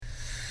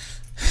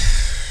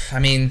I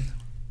mean,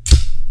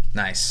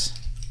 nice.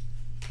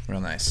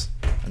 Real nice.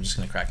 I'm just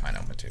going to crack mine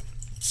open, too.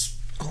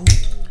 Oh.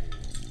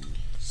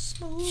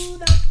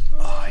 Smooth.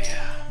 Oh,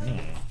 yeah.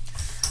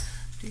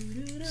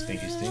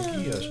 Stinky,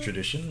 as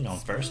tradition, on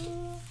first.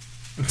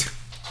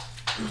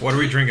 What are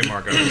we drinking,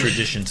 Marco?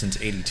 Tradition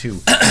since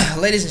 82.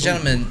 Ladies and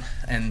gentlemen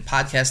and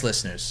podcast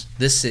listeners,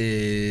 this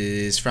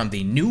is from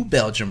the New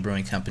Belgium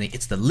Brewing Company.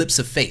 It's the Lips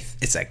of Faith.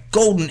 It's a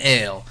golden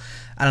ale.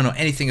 I don't know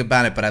anything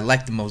about it, but I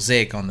like the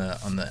mosaic on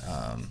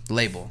the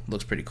label.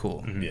 Looks pretty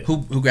cool. Mm-hmm. Yeah.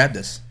 Who grabbed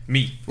this?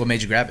 Me. What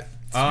made you grab it?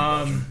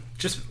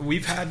 Just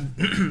we've had,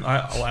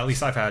 at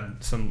least I've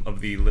had some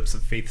of the Lips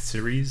of Faith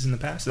series in the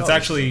past. It's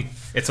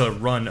it's a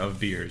run of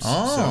beers.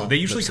 So they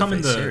usually come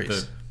in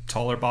the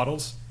taller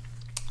bottles.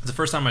 It's the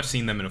first time I've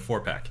seen them in a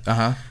 4-pack.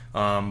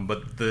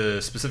 But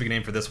the specific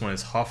name for this one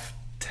is Hof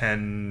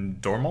Ten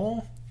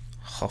Dormal.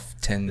 Hof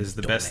Ten is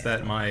the best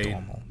that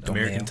my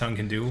American tongue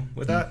can do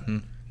with that.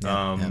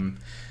 Mm-hmm.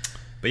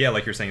 But yeah,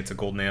 like you're saying, it's a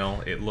golden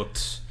ale. It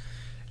looks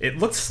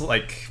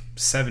like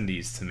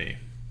 70s to me.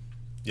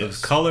 Yes.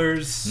 Those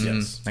colors,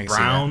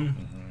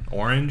 brown,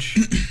 orange,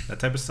 that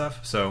type of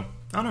stuff. So,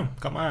 I don't know.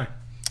 Caught my eye.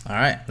 All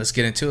right. Let's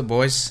get into it,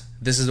 boys.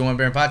 This is the One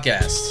Baron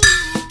Podcast.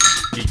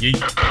 Yeet,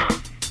 yeet.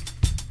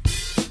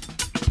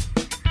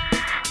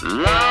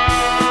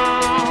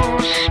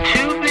 Lost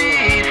to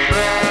be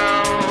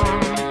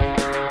found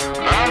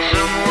by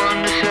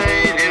someone to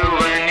save you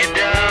when you're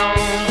down.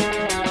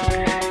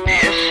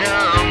 Yes,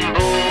 I'm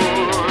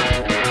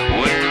bored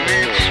when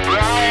it's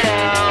bright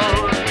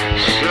out.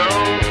 So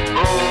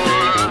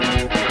bored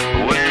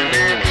when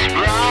it's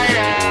bright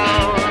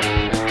out.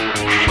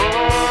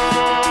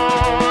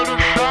 4 to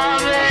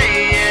 5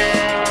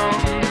 a.m.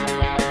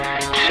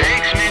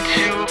 takes me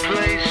to a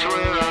place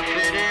where I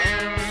fit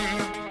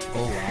in.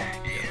 Oh, wow.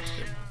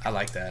 I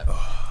like that.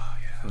 Oh,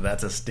 yeah.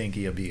 That's a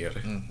stinky a beer.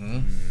 Mm-hmm.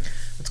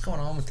 What's going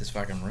on with this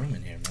fucking room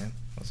in here, man?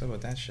 What's up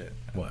with that shit?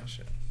 What?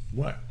 Shit.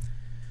 What?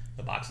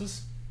 The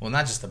boxes? Well,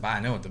 not just the box.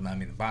 I know what the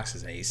box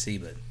is AC,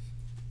 but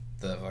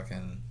the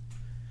fucking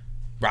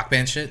Rock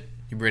Band shit.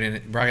 You brought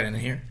it in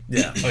here?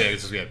 Yeah. Oh, yeah,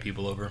 because we have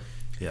people over.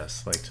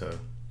 Yes, like to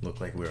look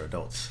like we're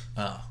adults.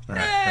 Oh. Not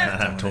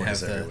have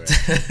toys everywhere.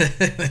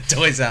 The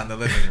toys out in the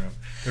living room.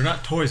 They're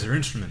not toys, they're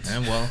instruments.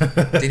 And well,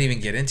 didn't even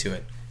get into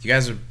it. You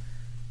guys are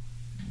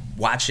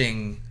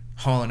watching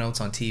Hall &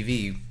 Oates on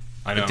TV,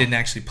 I know. but didn't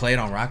actually play it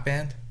on Rock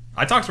Band?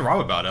 I talked to Rob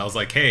about it. I was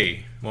like,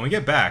 hey, when we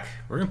get back,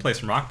 we're going to play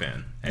some Rock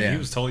Band. And Yeah. he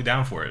was totally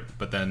down for it.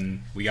 But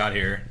then we got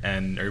here,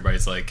 and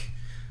everybody's like,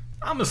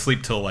 I'm going to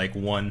sleep till like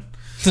 1.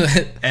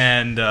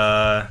 And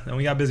then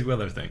we got busy with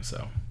other things,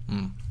 so.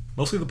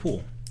 Mostly the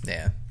pool.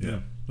 Yeah. Yeah.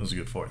 It was a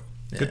good 4th.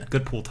 Yeah.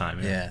 Good pool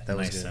time. Yeah, that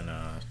was Nice good.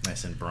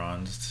 nice and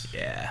bronzed.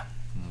 Yeah.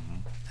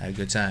 Had a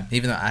good time.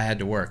 Even though I had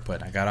to work,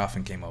 but I got off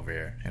and came over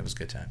here. It was a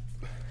good time.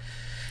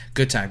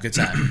 Good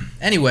time.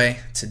 Anyway,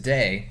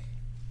 today,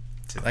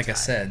 like I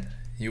said,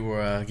 you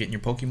were getting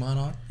your Pokemon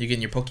on? You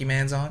getting your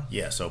Pokemans on?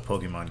 Yeah, so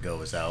Pokemon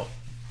Go is out.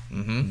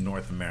 Mm-hmm.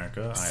 North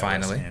America,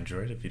 Finally. iOS,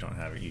 Android. If you don't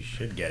have it, you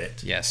should get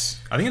it.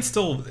 Yes. I think it's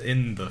still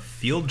in the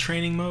field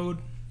training mode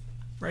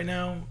right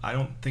now. I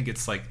don't think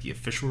it's like the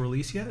official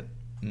release yet.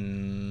 What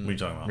are you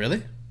talking about?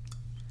 Really?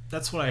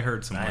 That's what I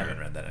heard I somewhere. haven't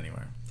read that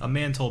anywhere. A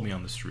man told me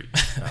on the street.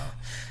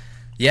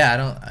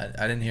 Yeah,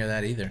 I didn't hear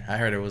that either. I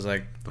heard it was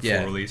like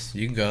Before release?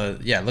 You can go,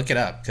 look it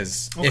up,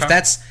 because Okay.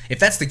 if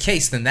that's the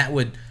case, then that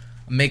would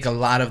make a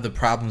lot of the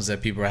problems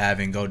that people are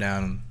having go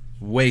down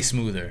way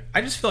smoother. I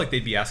just feel like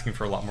they'd be asking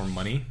for a lot more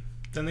money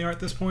than they are at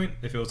this point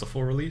if it was a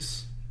full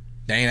release.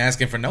 They ain't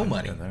asking for no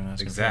money. They're not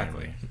asking for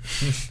Exactly.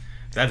 money.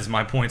 That is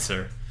my point,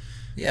 sir.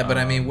 Yeah, but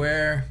I mean,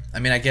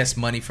 I guess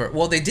money for...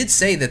 Well, they did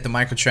say that the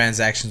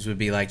microtransactions would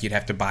be like you'd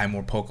have to buy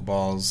more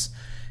Pokeballs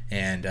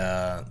and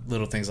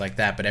little things like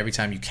that. But every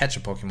time you catch a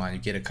Pokemon, you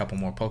get a couple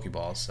more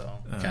Pokeballs. So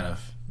kind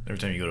of... Every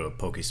time you go to a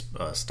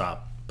Pokestop,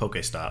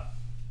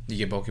 You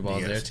get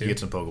Pokeballs there, too? You get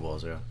some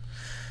Pokeballs, yeah.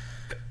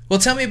 Well,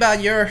 tell me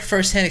about your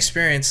first-hand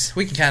experience.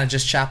 We can kind of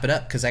just chop it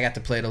up, because I got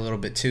to play it a little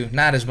bit, too.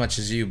 Not as much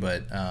as you,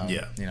 but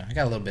Yeah. I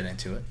got a little bit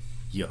into it.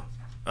 Yeah.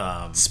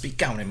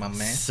 Speak on it, my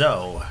man.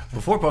 So,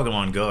 before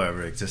Pokemon Go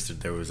ever existed,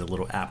 there was a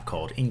little app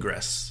called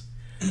Ingress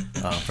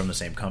from the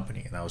same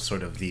company. And that was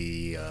sort of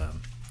the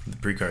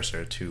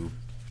precursor to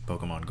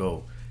Pokemon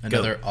Go.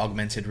 Another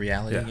augmented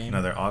reality game?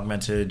 Another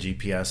augmented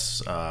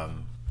GPS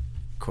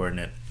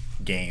coordinate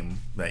game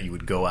that you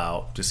would go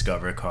out,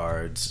 discover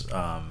cards,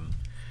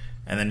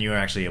 and then you were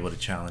actually able to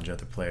challenge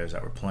other players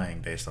that were playing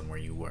based on where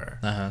you were.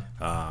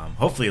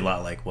 Hopefully a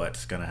lot like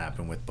what's going to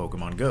happen with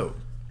Pokemon Go.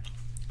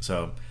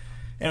 So,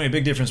 anyway,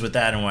 big difference with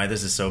that and why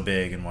this is so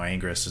big and why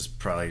Ingress is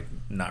probably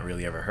not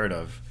really ever heard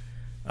of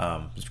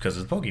is because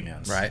of the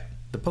Pokemans. Right.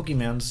 The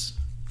Pokemans,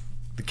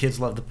 the kids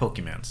love the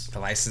Pokemans. The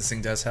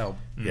licensing does help.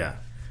 Yeah.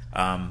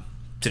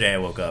 Today I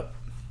woke up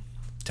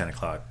 10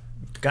 o'clock.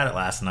 Got it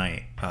last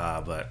night,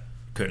 but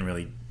couldn't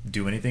really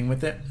do anything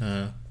with it.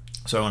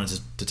 So I wanted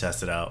to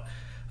test it out.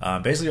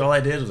 Basically, all I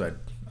did was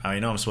I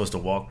know I'm supposed to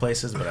walk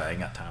places, but I ain't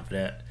got time for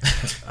that.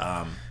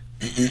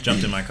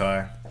 Jumped in my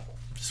car,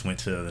 just went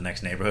to the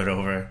next neighborhood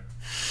over,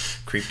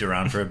 creeped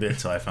around for a bit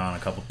till I found a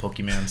couple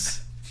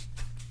Pokemons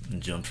and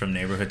jumped from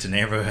neighborhood to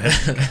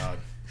neighborhood. God.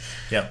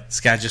 Yep. This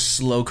guy just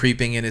slow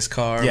creeping in his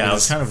car. Yeah, with I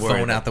was his kind of worried.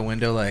 phone out the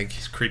window, like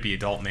This creepy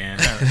adult man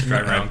driving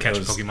around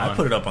catching Pokemon. I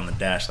put it up on the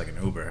dash like an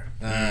Uber.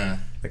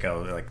 Like I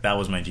was like that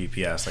was my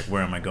GPS. Like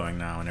where am I going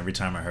now? And every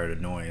time I heard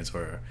a noise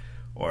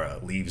or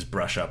leaves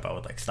brush up, I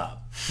would like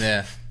stop.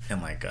 Yeah.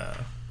 And like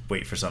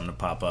wait for something to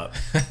pop up.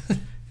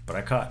 But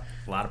I caught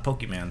a lot of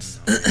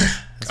Pokemons.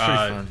 That's pretty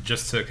fun.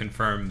 Just to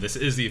confirm, this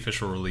is the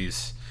official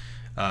release.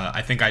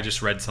 I think I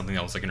just read something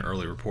that was like an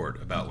early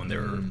report about when they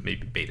were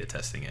maybe beta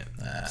testing it.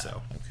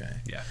 So Okay.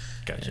 yeah,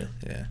 Gotcha.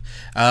 Yeah.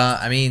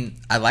 I mean,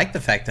 I like the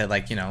fact that,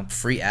 like, you know,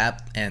 free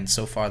app, and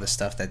so far the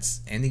stuff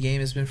that's in the game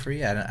has been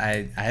free.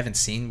 I haven't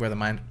seen where the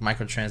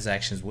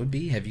microtransactions would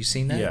be. Have you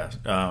seen that?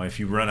 Yeah. If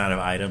you run out of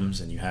items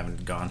and you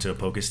haven't gone to a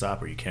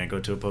Pokestop or you can't go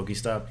to a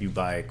Pokestop, you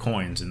buy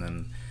coins and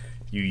then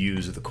you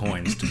use the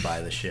coins to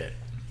buy the shit.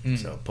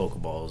 So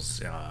Pokeballs,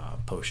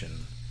 potion,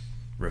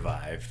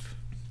 revive,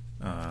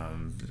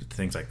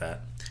 things like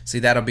that. See,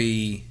 that'll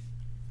be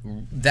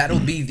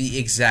the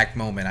exact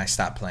moment I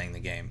stop playing the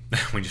game.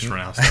 we just run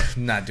out of stuff.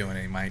 Not doing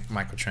any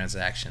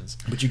microtransactions.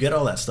 But you get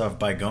all that stuff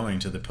by going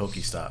to the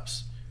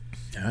Pokestops.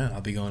 Yeah,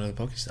 I'll be going to the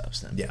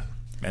Pokestops then. Yeah.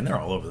 And they're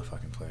all over the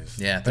fucking place.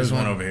 Yeah, There's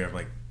one one- over here,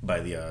 like, by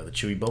the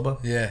Chewy Boba.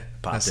 Yeah,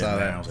 Popped I in saw there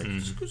that. and I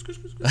was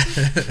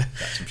like,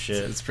 got some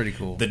shit. It's pretty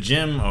cool. The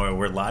gym, or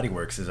where Lottie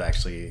works, is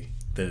actually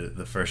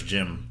the first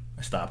gym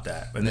I stopped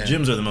at. And the Yeah.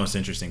 gyms are the most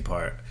interesting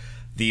part.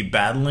 The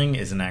battling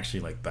isn't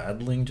actually like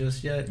battling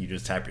just yet. You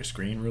just tap your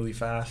screen really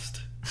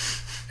fast,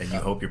 and you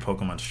hope your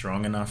Pokemon's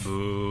strong enough.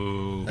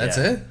 Ooh, That's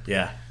Yeah. it?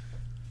 Yeah.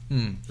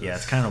 Yeah,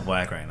 it's kind of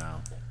whack right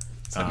now.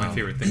 it's like my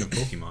favorite thing of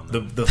Pokemon.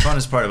 Though. The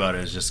funnest part about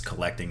it is just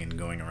collecting and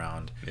going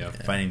around, Yeah.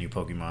 finding new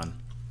Pokemon,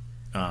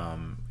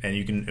 and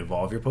you can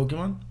evolve your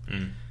Pokemon.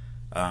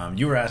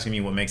 You were asking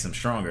me what makes them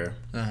stronger.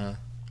 Uh-huh.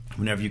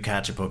 Whenever you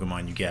catch a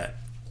Pokemon, you get,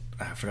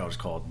 I forgot what it's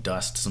called,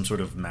 dust, some sort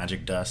of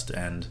magic dust,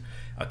 and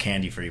a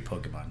candy for your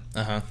Pokemon.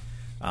 Uh-huh.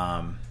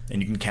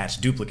 And you can catch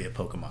duplicate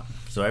Pokemon.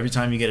 So every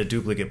time you get a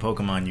duplicate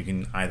Pokemon, you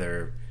can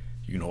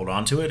hold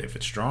on to it if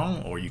it's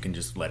strong, or you can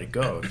just let it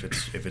go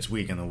if it's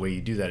weak. And the way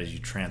you do that is you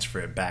transfer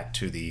it back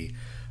to the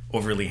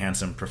overly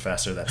handsome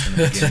professor that's in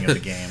the beginning of the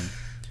game,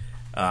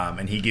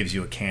 and he gives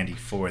you a candy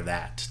for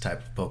that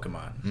type of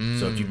Pokemon.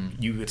 So if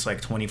you it's like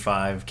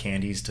 25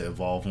 candies to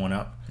evolve one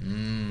up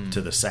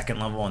to the second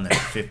level, and then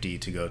 50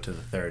 to go to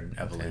the third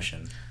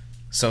evolution.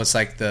 So it's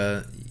like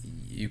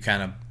you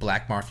kind of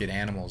black market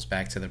animals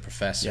back to the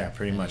professor. Yeah,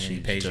 pretty much. He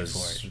pays you for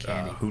does, it.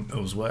 Candy. Who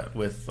knows what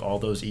with all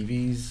those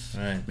EVs?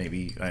 Right.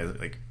 Maybe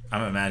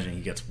I'm imagining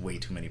he gets way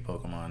too many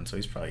Pokemon, so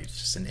he's probably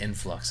Just an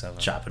influx of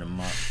them. chopping them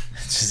up,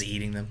 Just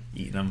eating them.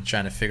 eating them.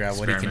 Trying to figure out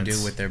what he can do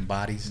Experiments. with their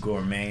bodies.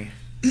 Gourmet.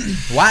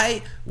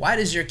 Why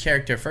does your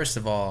character, first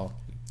of all,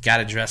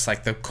 gotta dress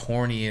like the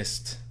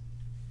corniest,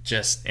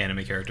 just...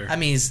 Anime character. I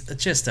mean, he's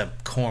just a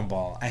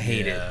cornball. I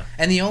hate it. Yeah.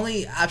 And the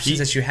only options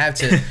that you have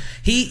to...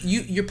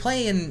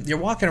 You're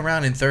walking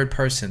around in third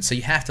person, so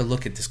you have to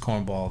look at this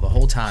cornball the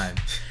whole time.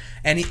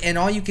 And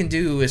all you can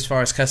do as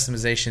far as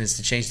customization is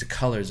to change the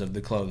colors of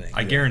the clothing.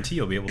 I guarantee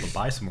you'll be able to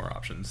buy some more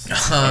options. Of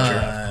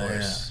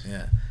course.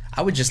 Yeah.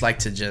 I would just like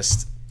to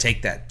just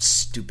take that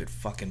stupid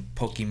fucking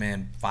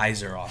Pokemon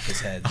visor off his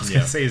head. I was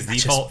gonna say his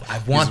default. I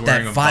want he's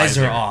wearing that a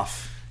visor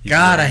off. He's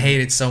God, I wearing-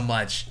 hate it so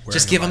much. wearing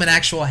Just a give him an visor.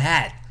 actual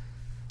hat.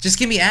 Just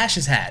give me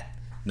Ash's hat.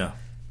 No.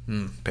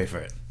 Pay for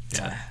it.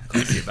 Yeah,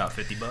 costs you about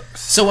 $50.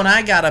 So when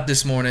I got up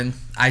this morning,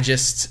 I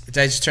just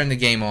turned the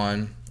game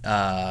on.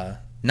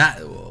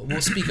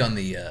 We'll speak on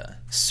the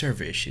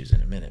server issues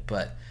in a minute,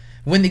 but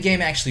when the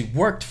game actually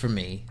worked for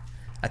me,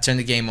 I turned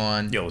the game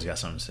on. You always got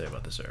something to say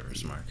about the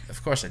servers, Mark.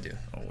 Of course I do.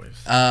 Always.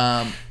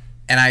 And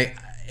I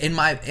in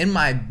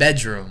my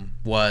bedroom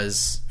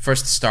was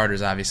first the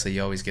starters. Obviously,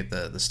 you always get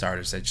the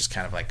starters that just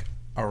kind of like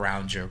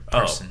around your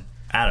person.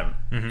 Adam,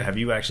 have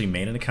you actually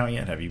made an account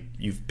yet?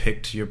 You've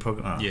picked your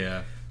Pokemon? Oh.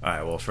 Yeah. All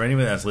right. Well, for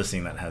anybody that's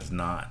listening that has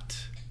not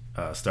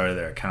started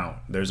their account,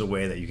 there's a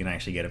way that you can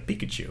actually get a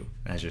Pikachu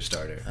as your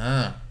starter.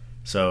 Ah.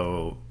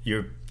 So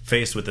you're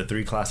faced with the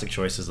three classic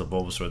choices: the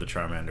Bulbasaur, the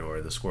Charmander,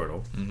 or the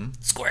Squirtle.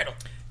 Squirtle.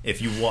 If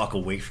you walk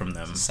away from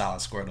them, Solid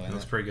Squirtle.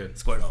 That's pretty good.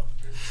 Squirtle,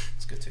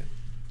 It's good too.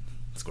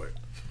 Squirt,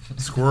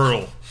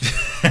 Squirrel.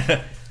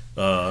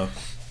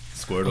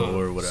 Squirtle,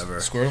 or whatever.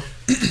 Squirtle.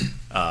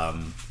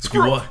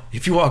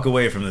 If you walk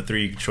away from the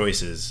three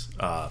choices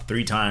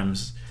 3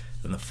 times,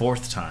 then the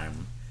 4th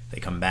time they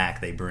come back,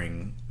 they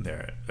bring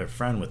their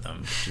friend with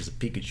them, which is a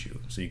Pikachu.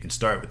 So you can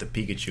start with the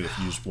Pikachu if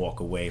you just walk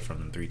away from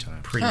them 3 times.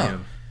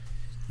 Premium.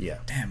 Yeah.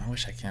 Damn, I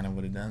wish I kind of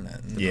would have done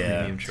that. Yeah.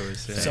 Premium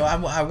choice. Yeah. So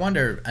I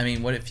wonder. I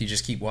mean, what if you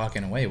just keep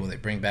walking away? Will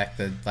it bring back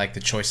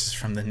the choices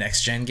from the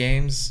next gen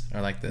games,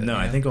 or like the? No,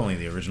 I think only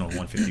the original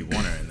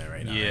 151 are in there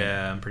right now.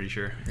 Yeah, I'm pretty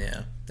sure.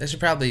 Yeah, that's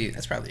probably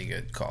a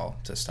good call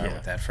to start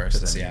with that first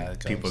and Because, see how it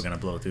goes. people are going to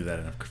blow through that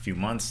in a few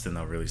months, then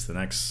they'll release the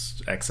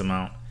next X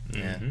amount.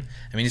 Yeah,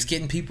 I mean, it's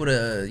getting people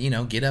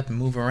to get up and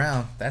move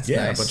around. That's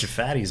Yeah, nice. a bunch of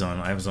fatties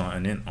on. I was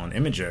on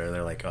Imager.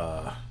 They're like,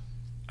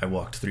 I I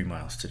walked 3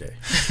 miles today.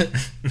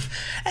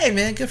 Hey,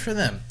 man, good for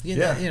them. You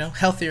know,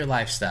 healthier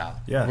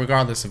lifestyle. Yeah.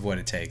 Regardless of what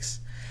it takes.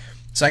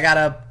 So I got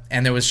up,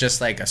 and there was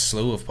just like a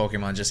slew of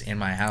Pokemon just in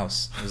my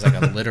house. It was like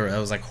a litter. I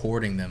was like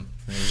hoarding them.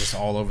 And it was just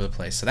all over the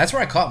place. So that's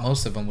where I caught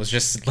most of them, was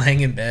just laying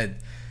in bed.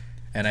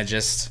 And I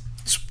just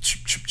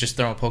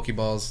throwing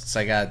Pokeballs.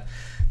 So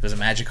there's a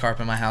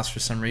Magikarp in my house for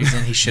some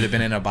reason. He should have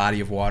been in a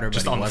body of water,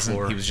 but he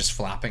wasn't. He was just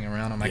flopping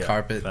around on my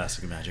carpet.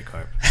 Classic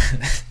Magikarp.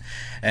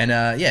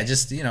 And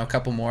just a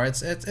couple more.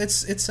 It's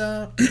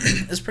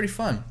it's pretty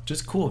fun.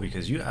 Just cool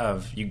because you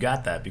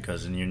got that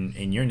because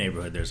in your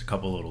neighborhood there's a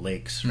couple little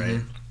lakes, right?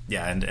 Mm-hmm.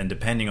 Yeah, and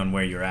depending on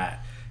where you're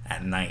at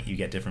night you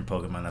get different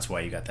Pokemon. That's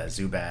why you got that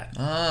Zubat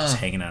just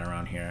hanging out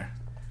around here.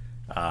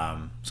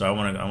 So I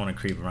want to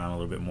creep around a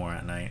little bit more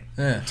at night.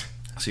 Yeah.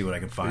 See what I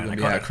can find. I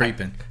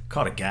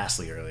caught a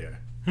Ghastly earlier.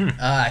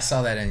 I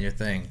saw that in your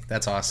thing.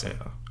 That's awesome.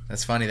 Yeah.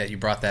 That's funny that you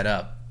brought that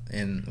up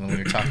when we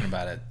were talking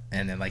about it,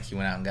 and then you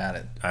went out and got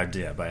it. I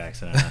did by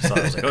accident. I saw it.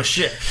 I was like, oh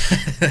shit.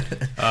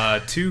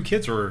 2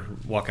 kids were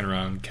walking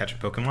around catching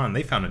Pokemon.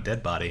 They found a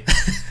dead body.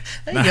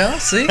 There you go.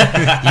 See,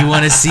 you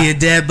want to see a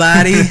dead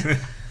body?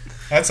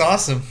 That's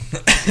awesome.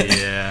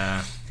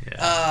 Yeah.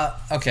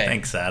 Okay.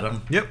 Thanks,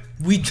 Adam. Yep.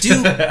 We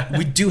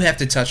do have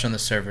to touch on the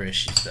server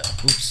issues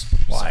though. Oops.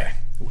 Why?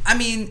 I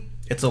mean,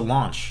 It's a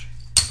launch.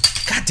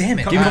 God damn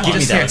it! Give me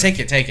Take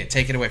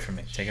it away from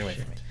me.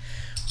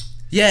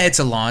 Yeah, it's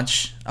a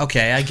launch.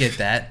 Okay, I get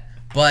that,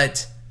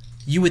 but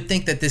you would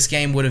think that this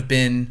game would have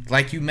been,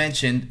 like you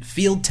mentioned,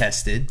 field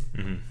tested.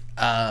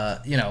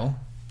 Mm-hmm.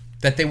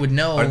 That they would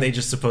know. Are they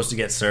just supposed to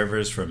get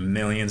servers for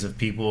millions of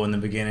people in the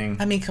beginning?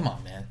 I mean, come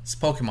on, man. It's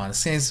Pokemon.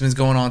 This game's been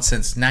going on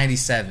since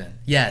 '97.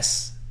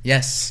 Yes,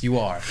 you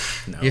are.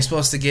 No. You're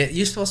supposed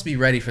to be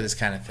ready for this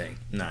kind of thing.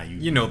 Nah,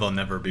 you know they'll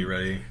never be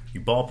ready. You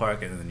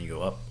ballpark it and then you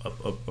go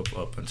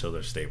up until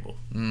they're stable.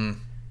 Nah,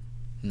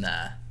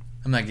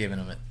 I'm not giving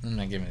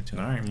it to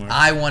them. All right, Mark.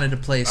 I wanted to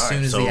play as All soon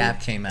right, as so the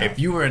app came out. If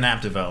you were an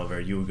app developer,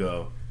 you would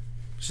go,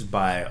 just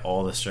buy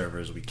all the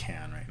servers we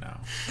can right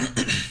now.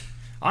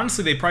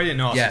 Honestly, they probably didn't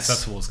know how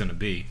successful it was going to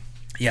be.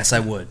 Yes, I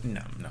would.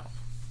 No.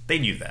 They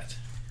knew that.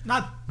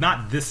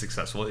 Not this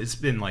successful. It's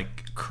been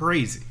like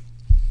crazy.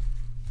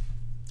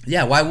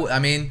 Yeah, why would I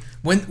mean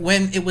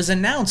when it was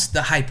announced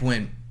the hype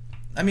went.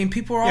 I mean,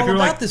 people were all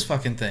about this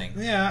fucking thing.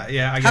 Yeah,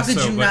 I guess. How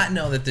could you not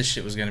know that this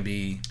shit was going to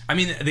be? I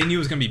mean, they knew it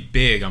was going to be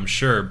big, I'm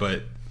sure,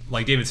 but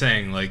like David's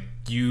saying, like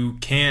you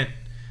can't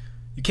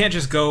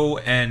just go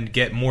and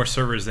get more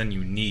servers than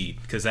you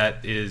need, because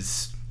that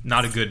is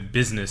not a good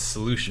business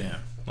solution. Yeah.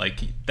 Like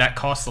that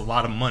costs a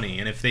lot of money,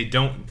 and if they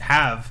don't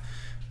have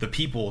the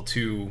people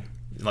to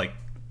like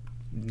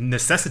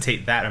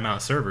necessitate that amount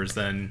of servers,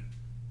 then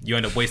you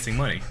end up wasting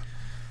money,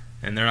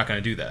 and they're not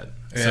going to do that.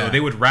 Yeah. So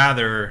they would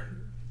rather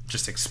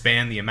just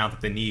expand the amount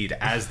that they need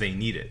as they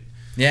need it.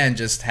 Yeah, and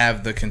just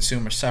have the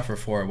consumer suffer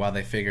for it while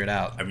they figure it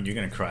out. I mean, you're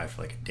going to cry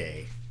for like a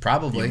day.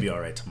 Probably. You'll be all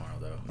right tomorrow,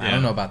 though. I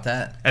don't know about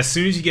that. As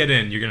soon as you get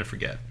in, you're going to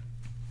forget.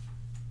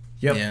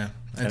 Yep. Yeah.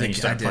 And then you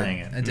start playing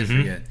it. I did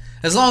forget.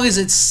 As long as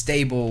it's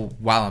stable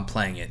while I'm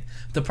playing it.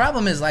 The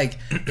problem is like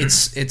it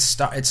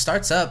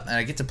starts up and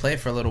I get to play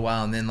it for a little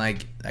while and then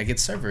like I get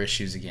server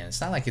issues again.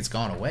 It's not like it's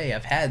gone away.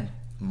 I've had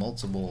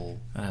multiple.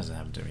 That hasn't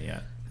happened to me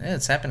yet. Yeah,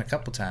 it's happened a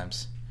couple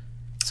times.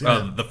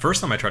 The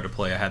first time I tried to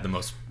play, I had the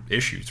most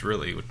issues.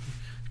 Really, it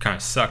kind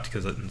of sucked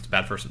because it's a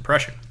bad first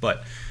impression.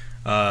 But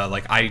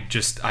like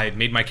I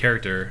made my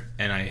character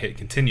and I hit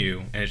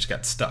continue and it just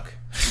got stuck.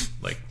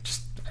 Like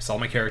just I saw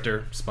my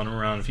character, spun him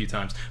around a few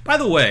times. By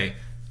the way,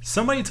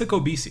 somebody took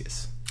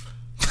Obesius.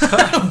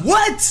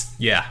 What?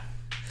 Yeah.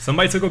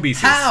 Somebody took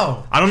Obesius.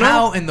 How? I don't know.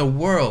 How in the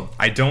world?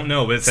 I don't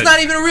know. But It's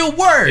not even a real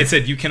word. It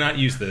said you cannot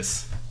use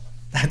this.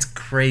 That's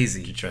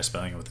crazy. Did you try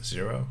spelling it with a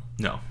 0?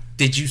 No.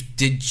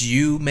 Did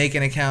you make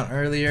an account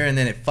earlier and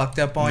then it fucked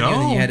up on you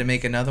and then you had to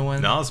make another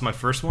one? No, it's my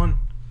first one.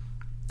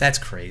 That's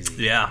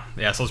crazy. Yeah.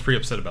 So I was pretty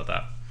upset about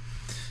that.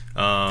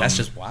 That's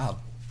just wild.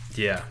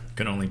 Yeah.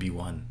 Can only be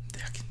one.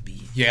 There can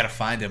be. You gotta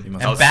find him and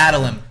must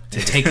battle him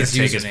to take his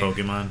Take username. his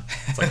Pokemon.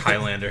 It's like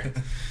Highlander.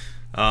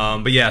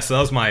 But yeah, so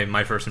that was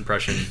my first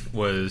impression,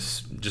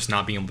 was just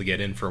not being able to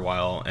get in for a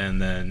while. And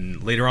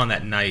then later on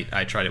that night,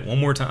 I tried it one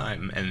more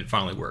time and it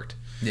finally worked.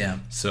 Yeah.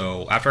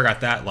 So after I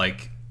got that,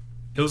 like,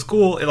 it was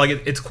cool.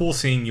 It's cool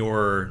seeing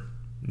your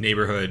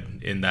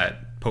neighborhood in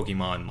that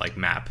Pokemon like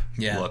map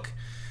look.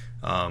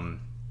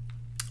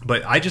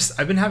 But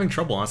I've been having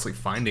trouble honestly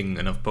finding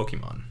enough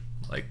Pokemon.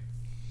 Like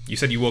you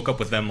said, you woke up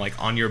with them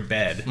like on your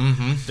bed.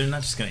 Mm-hmm. They're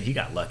not just gonna. He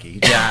got lucky.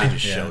 They just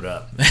showed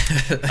up.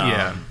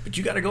 Yeah, but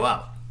you got to go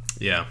out.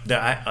 Yeah.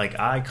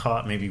 I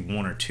caught maybe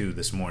 1 or 2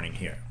 this morning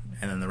here,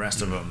 and then the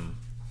rest of them,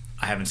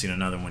 I haven't seen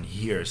another one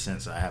here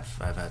since I've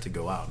had to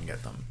go out and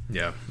get them.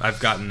 Yeah,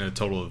 I've gotten a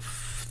total of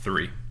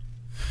 3.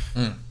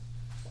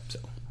 So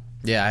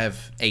yeah, I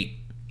have 8.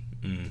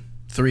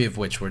 3 of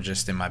which were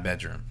just in my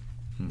bedroom.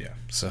 Yeah.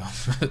 So I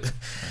have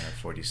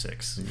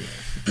 46.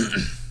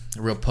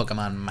 a real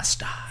Pokemon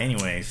master.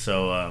 Anyway,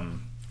 so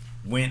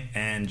went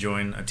and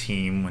joined a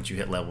team. Once you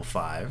hit level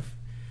 5,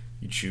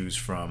 you choose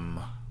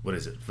from what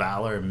is it?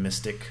 Valor,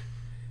 Mystic,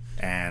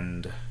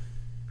 and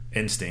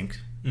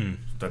Instinct.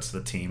 That's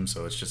the team.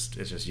 So it's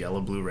just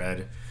yellow, blue,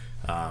 red.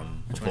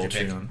 Which one did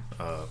you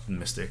Voltron,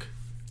 Mystic.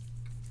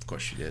 Of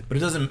course you did. But it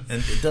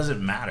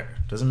doesn't matter.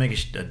 It doesn't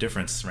make a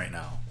difference right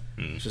now.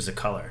 It's just a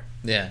color.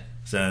 Yeah.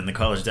 So then the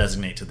colors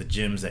designate to the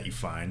gyms that you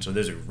find. So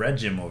there's a red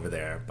gym over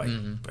there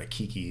by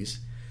Kiki's.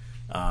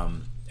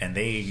 And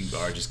they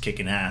are just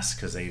kicking ass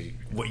because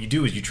what you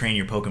do is you train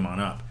your Pokemon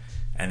up,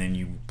 and then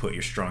you put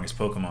your strongest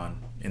Pokemon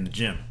in the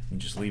gym. You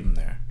just leave them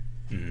there.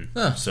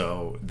 Huh.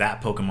 So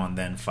that Pokemon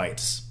then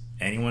fights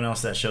anyone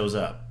else that shows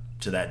up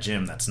to that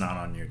gym that's not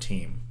on your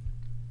team.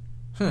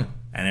 And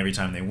every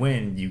time they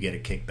win, you get a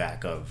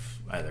kickback of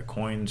either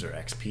coins or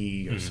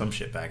XP or some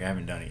shit back. I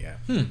haven't done it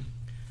yet.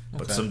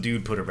 But some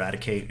dude put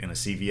Eradicate in a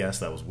CVS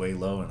that was way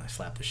low, and I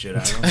slapped the shit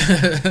out of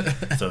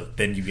him. So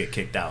then you get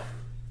kicked out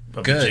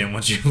of the gym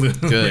once you lose.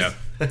 Good. Yeah.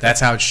 That's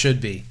how it should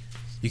be.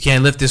 You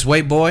can't lift this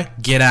weight, boy?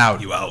 Get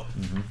out. You out.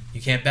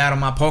 You can't battle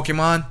my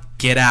Pokemon?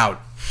 Get out.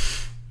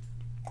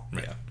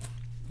 Yeah.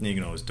 And you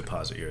can always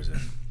deposit yours in.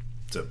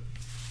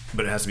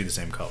 But it has to be the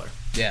same color.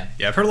 Yeah.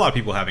 Yeah, I've heard a lot of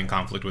people having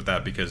conflict with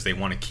that because they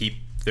want to keep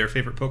their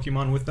favorite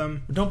Pokemon with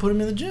them. But don't put them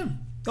in the gym.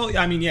 Oh,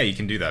 I mean, yeah, you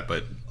can do that,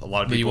 but a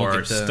lot of people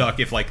are stuck.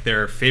 If like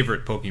their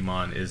favorite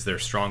Pokemon is their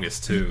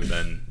strongest too,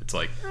 then it's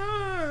like,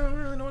 I don't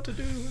really know what to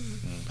do.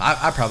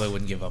 I probably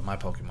wouldn't give up my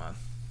Pokemon.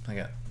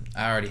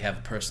 I already have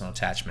a personal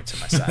attachment to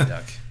my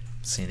Psyduck,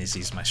 seeing as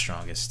he's my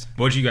strongest.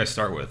 What did you guys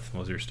start with?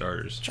 What was your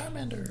starters?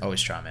 Charmander. Always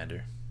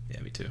Charmander. Yeah,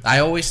 me too. I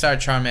always start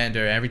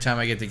Charmander. Every time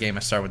I get the game, I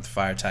start with the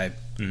fire type.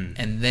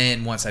 And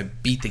then once I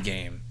beat the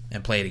game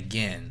and play it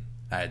again,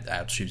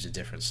 I'll choose a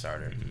different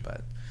starter.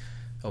 But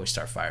I always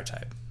start fire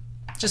type.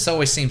 Just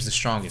always seems the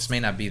strongest. May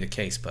not be the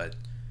case, but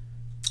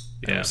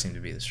it always seem to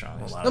be the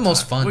strongest. The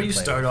most fun. Well, you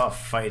start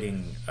off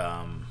fighting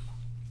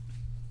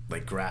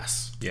like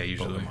grass. Yeah,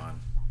 usually. Pokemon.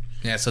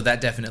 Yeah, so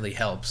that definitely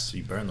helps. So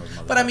you burn those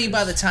motherfuckers. But I mean,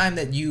 by the time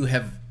that you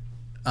have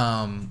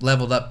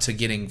leveled up to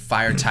getting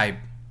fire type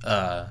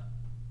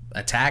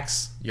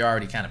attacks, you're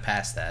already kind of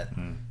past that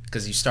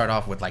because you start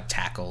off with like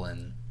tackle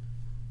and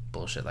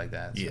bullshit like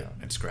that. Yeah,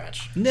 and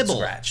scratch. Nibble.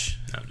 Scratch.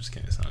 No, I'm just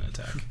kidding. It's not an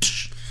attack.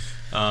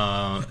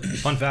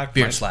 Fun fact: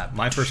 Beard slap.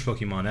 My first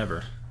Pokemon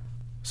ever,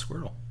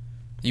 Squirtle.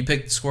 You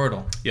picked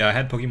Squirtle. Yeah, I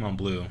had Pokemon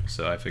Blue,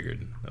 so I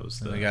figured that was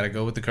the. We got to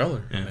go with the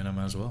color. Yeah. I mean, I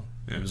might as well.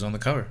 Yeah. It was on the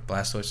cover.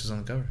 Blastoise was on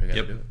the cover. I got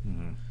to do it.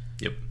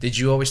 Yep. Did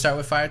you always start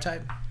with fire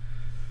type?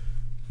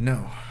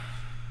 No.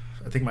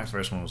 I think my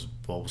first one was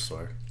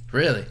Bulbasaur.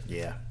 Really?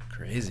 Yeah.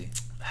 Crazy.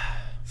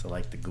 So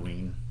like the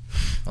Gween.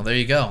 Well, there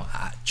you go.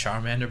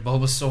 Charmander,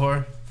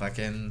 Bulbasaur,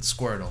 fucking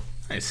Squirtle.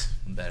 Nice.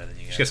 I'm better than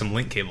you guys. Just get some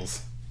link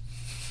cables.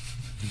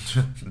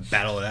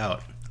 Battle it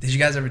out. Did you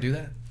guys ever do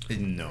that?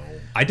 No.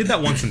 I did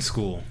that once in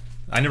school.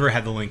 I never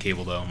had the link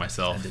cable though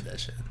myself. I did that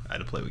shit. I had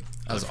to play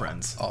with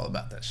friends. All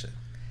about that shit.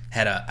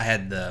 I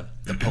had the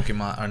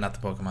Pokemon, or not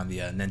the Pokemon, the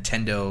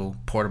Nintendo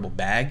portable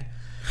bag,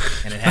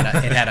 and it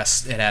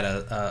had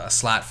a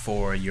slot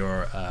for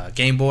your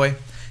Game Boy,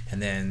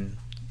 and then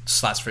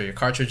slots for your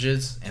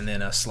cartridges, and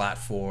then a slot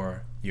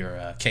for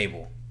your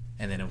cable,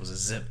 and then it was a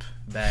zip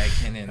bag,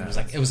 and then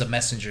it was a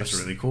messenger. That's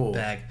really cool.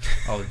 Bag.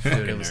 Oh,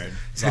 dude, it was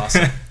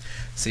awesome.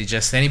 See,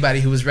 just anybody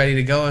who was ready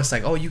to go, it's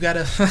like, oh, you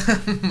gotta,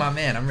 my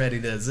man, I'm ready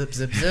to zip.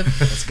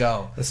 Let's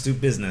go. Let's do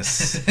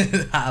business.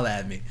 Holla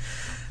at me.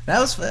 That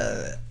was,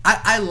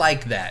 I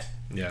like that.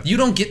 Yeah. You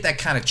don't get that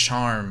kind of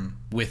charm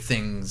with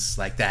things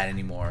like that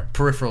anymore.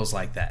 Peripherals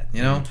like that,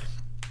 you know?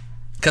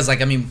 Because,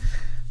 like, I mean,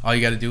 all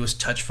you got to do is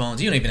touch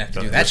phones. You don't even have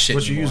to do that shit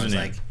anymore. What's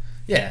your username? It's like,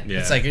 yeah,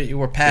 it's like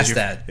we're past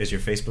that. Is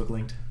your Facebook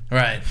linked?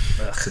 Right.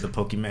 To the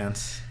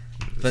Pokemans?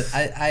 But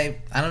I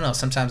don't know.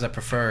 Sometimes I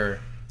prefer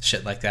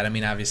shit like that. I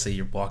mean, obviously,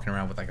 you're walking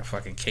around with like a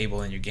fucking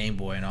cable in your Game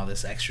Boy and all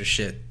this extra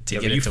shit to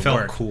get it to work. You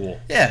felt cool.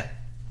 Yeah.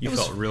 You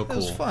felt real cool. It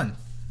was fun.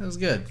 It was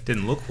good.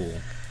 Didn't look cool.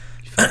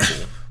 You felt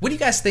cool. What do you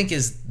guys think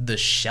is the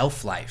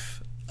shelf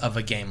life of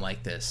a game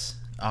like this?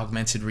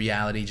 Augmented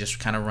reality, just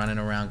kind of running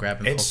around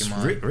grabbing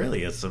Pokemon.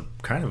 Really, it's a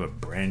kind of a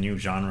brand new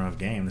genre of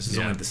game. This is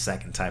only the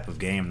second type of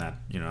game that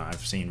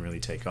I've seen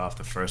really take off.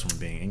 The first one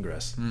being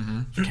Ingress.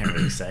 You can't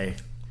really say.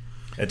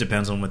 It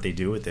depends on what they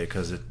do with it,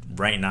 because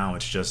right now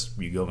it's just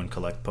you go and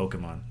collect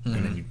Pokemon,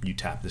 and then you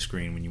tap the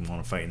screen when you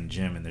want to fight in the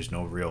gym, and there's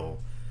no real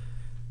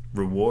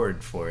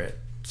reward for it.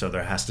 So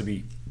there has to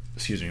be,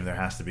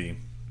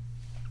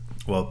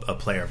 well, a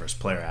player versus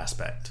player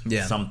aspect.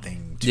 Yeah.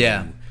 Something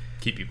to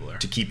keep people there.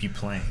 To keep you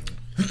playing.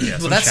 Yeah,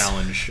 well,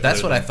 challenge.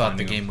 That's what I thought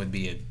the game would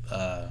be.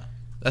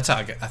 That's how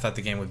I thought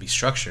the game would be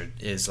structured.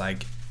 Is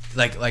like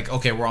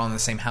okay, we're all in the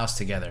same house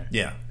together.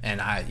 Yeah.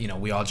 And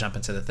we all jump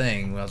into the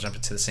thing. We all jump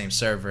into the same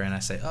server, and I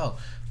say, oh,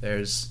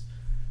 there's,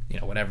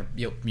 whatever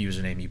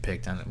username you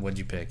picked. What'd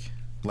you pick?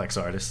 Lex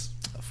Artist.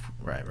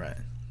 Right.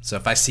 So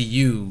if I see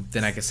you,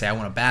 then I can say I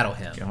want to battle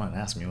him. Come on,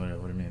 ask me what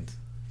it means.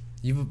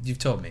 You've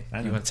told me.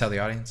 You want to tell the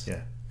audience?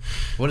 Yeah.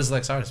 What does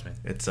Lex Artist mean?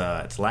 It's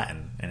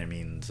Latin, and it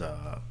means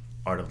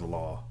art of the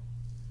law.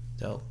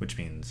 Dope. Which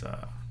means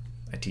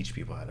I teach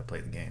people how to play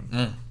the game.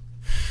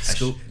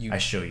 I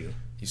show you.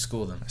 You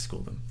school them. I school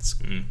them.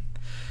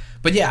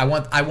 But yeah,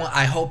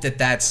 I hope that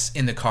that's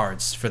in the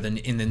cards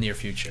in the near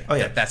future. Oh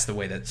yeah, that's the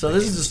way that. So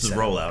this is just the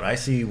rollout. I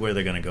see where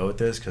they're gonna go with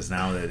this because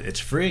now that it's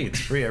free,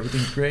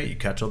 everything's great. You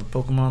catch all the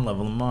Pokemon,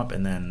 level them up,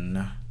 and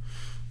then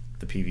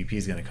the PvP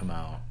is gonna come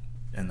out,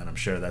 and then I'm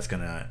sure that's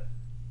gonna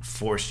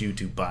force you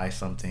to buy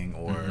something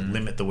or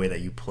limit the way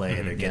that you play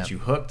it or get you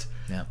hooked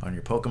on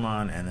your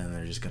Pokemon, and then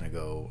they're just gonna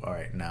go, all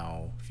right,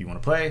 now if you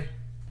want to play,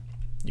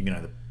 you can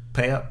either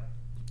pay up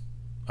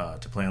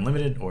to play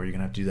unlimited, or you're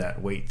gonna have to do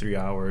that wait 3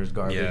 hours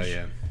garbage.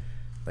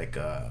 Like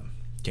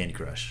Candy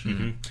Crush.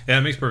 Yeah,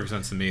 it makes perfect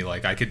sense to me.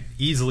 Like I could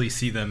easily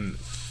see them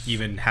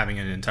even having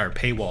an entire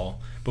paywall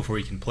before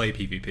you can play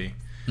PvP,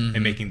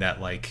 and making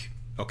that like,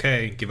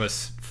 okay, give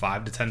us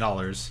 $5 to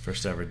 $10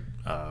 first ever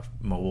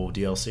mobile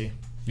DLC.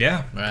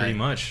 Yeah, pretty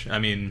much. I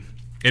mean,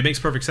 it makes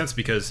perfect sense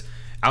because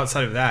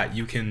outside of that,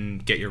 you can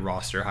get your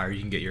roster higher,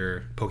 you can get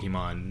your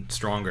Pokemon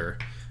stronger,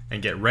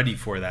 and get ready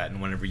for that.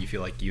 And whenever you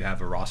feel like you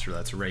have a roster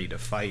that's ready to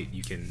fight,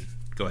 you can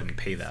go ahead and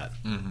pay that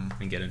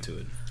and get into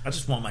it. I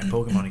just want my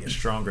Pokemon to get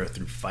stronger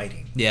through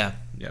fighting. Yeah.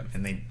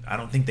 And I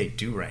don't think they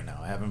do right now.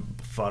 I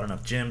haven't fought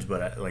enough gyms,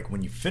 but like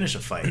when you finish a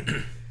fight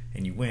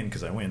and you win,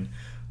 because I win,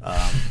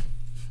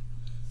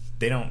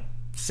 they don't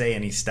say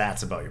any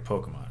stats about your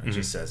Pokemon. It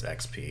just says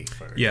XP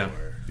for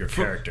your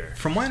character.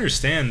 From what I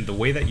understand, the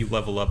way that you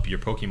level up your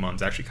Pokemon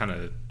is actually kind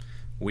of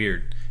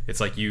weird.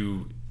 It's like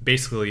you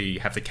basically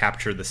have to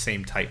capture the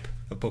same type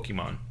of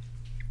Pokemon.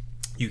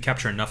 You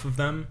capture enough of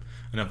them,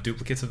 enough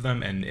duplicates of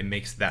them, and it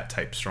makes that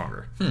type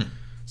stronger.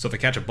 So if I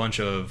catch a bunch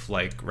of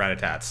like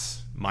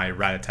Ratatats, my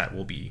Ratatat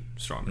will be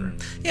stronger.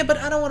 Yeah, but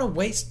I don't want to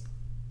waste.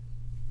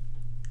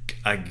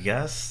 I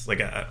guess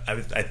like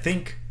I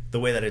think the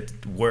way that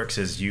it works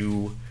is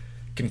you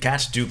can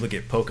catch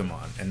duplicate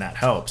Pokemon, and that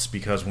helps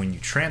because when you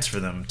transfer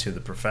them to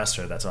the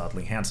professor that's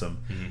oddly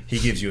handsome, he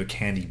gives you a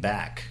candy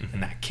back,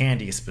 and that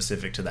candy is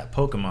specific to that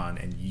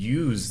Pokemon, and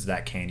use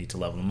that candy to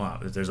level them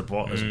up. There's a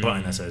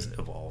button that says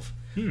evolve.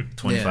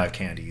 25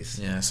 candies.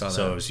 Yeah, I saw that.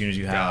 So as soon as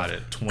you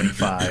have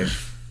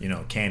 25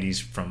 candies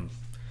from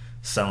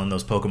selling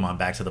those Pokemon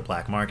back to the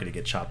black market to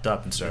get chopped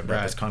up and served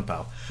up as Kung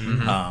Pao,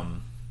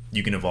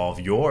 you can evolve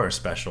your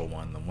special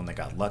one, the one that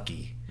got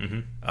lucky,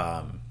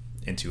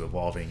 into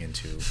evolving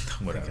into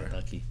whatever.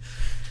 Lucky.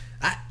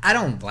 I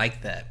don't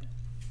like that.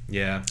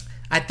 Yeah.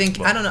 I think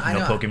I don't know. I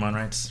know Pokemon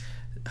rights.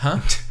 Huh?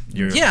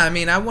 Yeah, I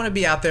mean, I want to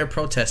be out there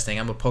protesting.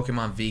 I'm a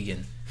Pokemon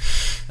vegan.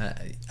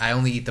 I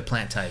only eat the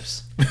plant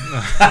types.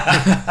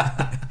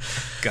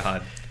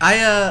 God.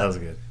 That was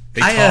good.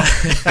 They talk.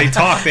 They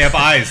talk. They have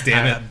eyes.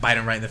 Damn it! Bite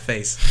them right in the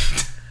face.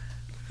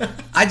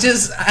 I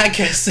guess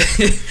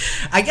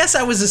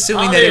I was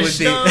assuming that it would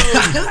be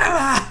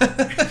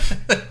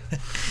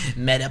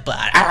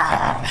Metapod.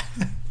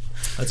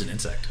 That's an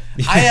insect.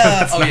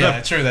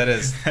 True, that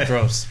is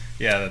gross.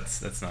 Yeah,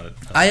 that's not a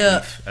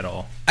leaf at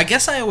all. I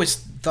guess I always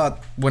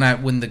thought when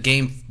they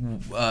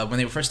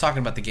were first talking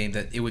about the game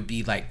that it would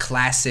be like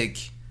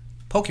classic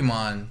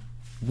Pokemon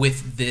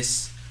with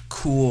this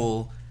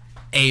cool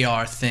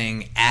AR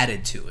thing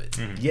added to it.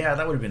 Yeah,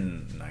 that would have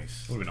been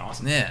nice. Would have been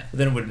awesome. Yeah. But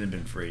then it wouldn't have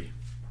been free.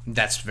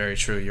 That's very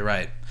true. You're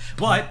right.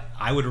 But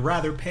I would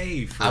rather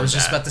pay for that. I was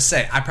just about to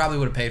say, I probably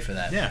would have paid for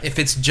that. Yeah. If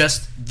it's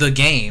just the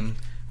game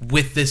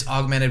with this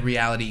augmented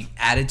reality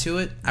added to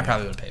it, I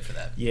probably would have paid for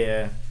that.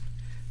 Yeah.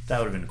 That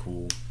would have been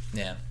cool.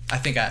 Yeah. I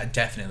think I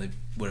definitely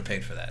would have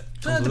paid for that.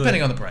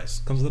 Depending on the price.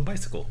 Comes with a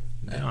bicycle.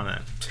 Get on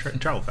that.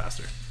 Travel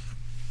faster.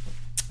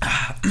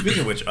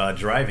 Speaking of which,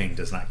 driving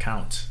does not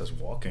count as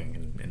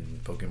walking in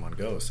Pokemon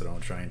Go, so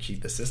don't try and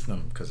cheat the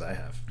system, because I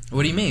have.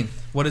 What do you mean?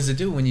 What does it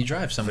do when you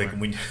drive somewhere?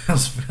 Like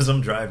as I'm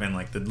driving,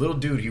 like the little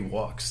dude, he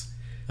walks.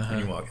 And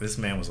you walk. This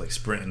man was like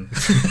sprinting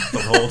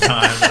the whole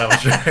time that I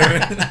was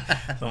driving.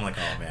 So I'm like,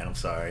 oh man, I'm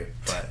sorry,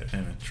 but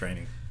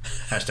training.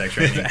 Hashtag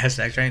training.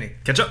 Hashtag training.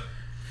 Catch up.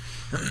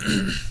 All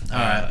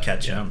right,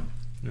 catch him.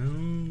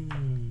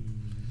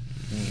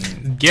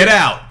 Get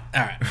out.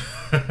 All right.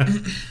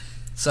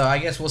 So I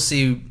guess we'll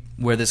see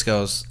where this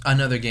goes.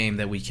 Another game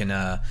that we can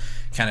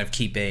kind of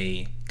keep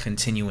a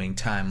continuing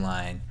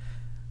timeline,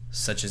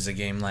 such as a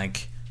game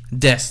like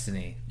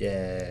Destiny.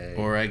 Yay.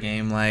 Or a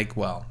game like,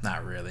 well,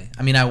 not really.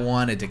 I mean, I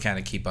wanted to kind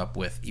of keep up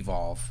with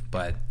Evolve,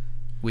 but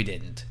we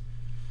didn't.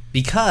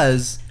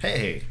 Because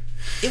it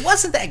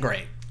wasn't that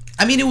great.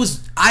 I mean,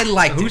 I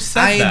liked it. Who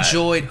said I that?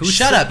 enjoyed.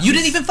 Shut up. You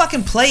didn't even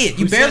fucking play it.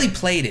 You barely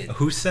played it.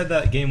 Who said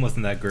that game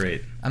wasn't that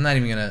great? I'm not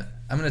even going to...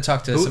 I'm going to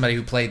talk to somebody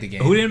who played the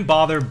game. Who didn't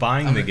bother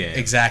buying the game?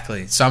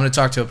 Exactly. So I'm going to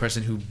talk to a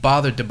person who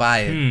bothered to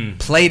buy it,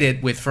 played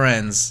it with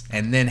friends,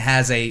 and then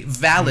has a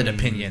valid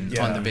opinion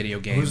on the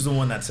video game. Who's the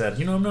one that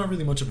said, I'm not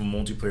really much of a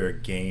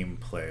multiplayer game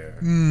player?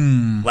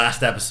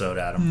 Last episode,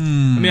 Adam.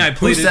 I mean, I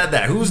played Who said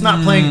that? Who's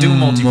not playing Doom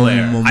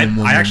multiplayer?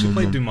 I actually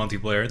played Doom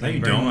multiplayer. Thank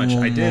you very much.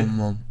 I did.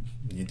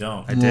 You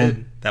don't. I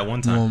did. That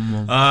one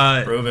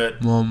time. Prove it.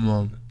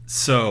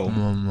 So,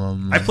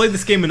 I played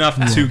this game enough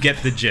to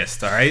get the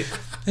gist, all right?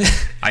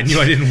 I knew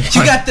I didn't want...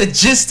 You got the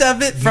gist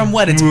of it from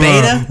what? It's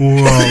beta?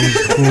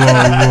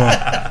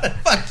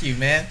 Fuck you,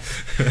 man.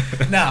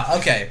 No,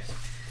 okay.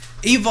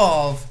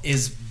 Evolve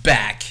is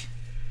back,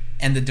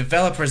 And the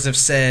developers have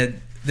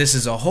said, this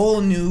is a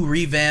whole new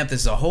revamp.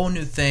 This is a whole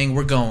new thing.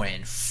 We're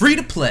going free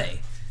to play.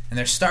 And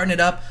they're starting it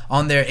up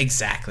on their...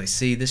 Exactly.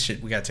 See, this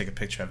shit, we got to take a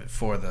picture of it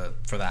for the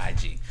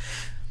IG.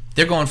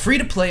 They're going free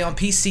to play on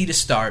PC to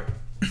start.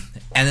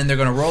 And then they're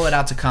going to roll it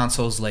out to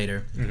consoles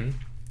later. Mm-hmm.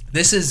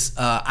 This is,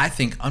 I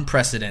think,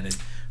 unprecedented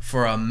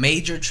for a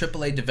major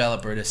AAA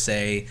developer to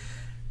say,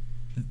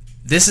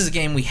 this is a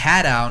game we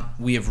had out.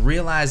 We have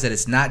realized that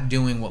it's not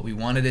doing what we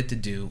wanted it to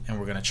do, and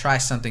we're going to try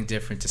something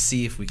different to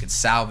see if we can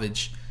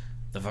salvage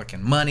the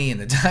fucking money and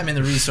the time and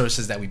the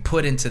resources that we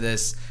put into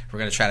this. We're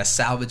going to try to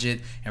salvage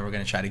it, and we're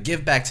going to try to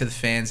give back to the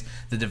fans.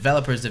 The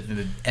developers have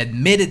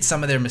admitted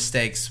some of their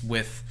mistakes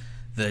with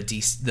the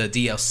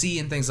DLC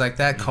and things like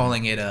that,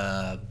 calling it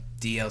a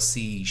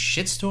DLC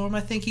shitstorm,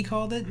 I think he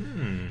called it,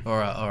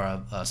 or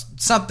a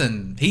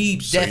something. He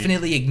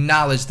definitely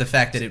acknowledged the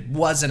fact that it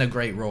wasn't a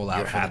great rollout.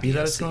 You're happy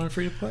that it's going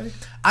free to play?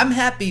 I'm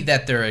happy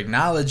that they're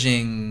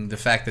acknowledging the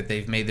fact that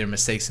they've made their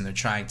mistakes and they're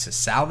trying to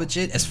salvage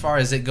it. As far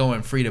as it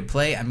going free to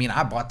play, I mean,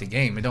 I bought the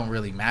game. It don't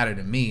really matter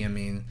to me. I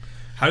mean,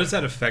 how does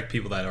that affect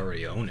people that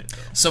already own it,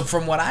 though? So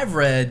from what I've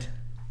read,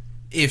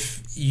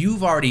 if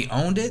you've already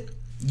owned it,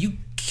 you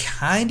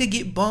kind of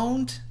get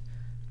boned.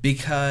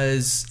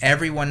 Because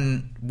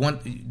everyone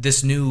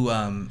this new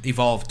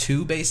Evolve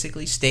 2,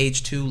 basically,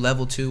 Stage 2,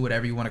 Level 2,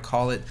 whatever you want to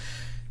call it,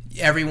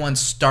 everyone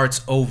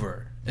starts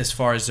over as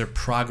far as their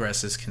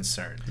progress is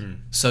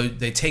concerned. So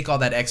they take all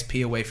that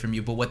XP away from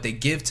you, but what they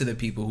give to the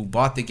people who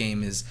bought the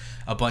game is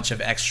a bunch of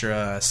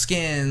extra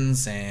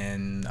skins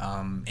and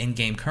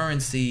in-game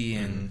currency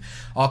and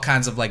all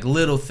kinds of like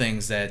little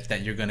things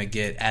that you're going to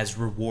get as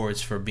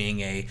rewards for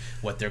being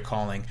what they're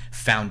calling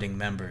founding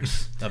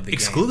members of the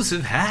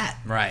exclusive hat.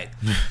 Right.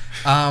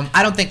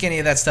 I don't think any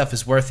of that stuff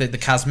is worth it. The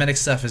cosmetic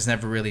stuff has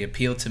never really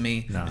appealed to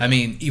me. No. I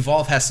mean,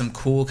 Evolve has some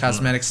cool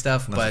cosmetic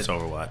stuff, but it's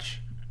Overwatch.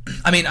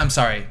 I mean, I'm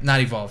sorry,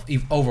 not Evolve.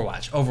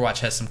 Overwatch. Overwatch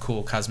has some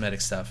cool cosmetic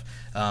stuff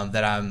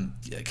that I'm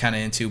kind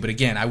of into. But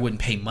again, I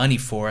wouldn't pay money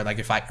for it. Like,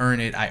 if I earn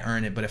it, I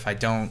earn it. But if I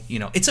don't,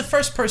 it's a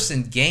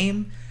first-person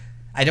game.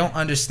 I don't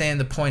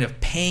understand the point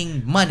of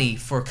paying money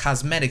for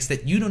cosmetics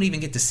that you don't even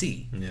get to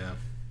see. Yeah.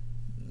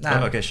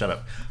 Oh, okay, shut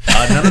up.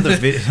 None of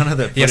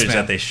the footage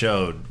that they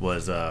showed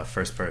was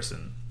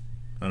first-person.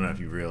 I don't know if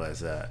you realize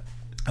that.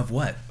 Of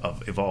what?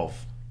 Of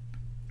Evolve.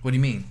 What do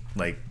you mean?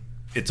 Like,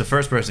 it's a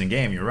first-person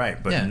game, you're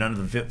right, but none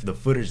of the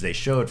footage they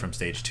showed from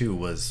Stage 2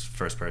 was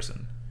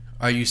first-person.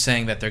 Are you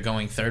saying that they're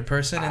going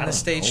third-person in the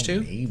Stage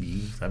 2?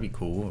 Maybe. That'd be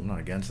cool. I'm not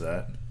against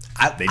that.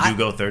 They do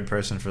go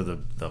third-person for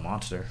the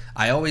monster.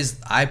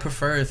 I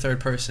prefer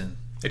third-person.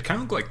 It kind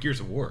of looked like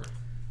Gears of War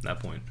at that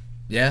point.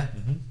 Yeah?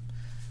 Mm-hmm.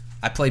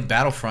 I played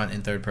Battlefront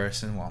in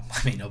third-person. Well,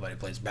 I mean, nobody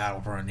plays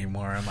Battlefront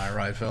anymore. Am I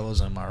right, fellas?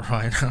 Am I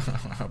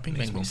right?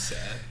 Makes me sad.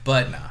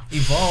 But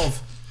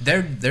Evolve,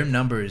 their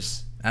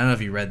numbers... I don't know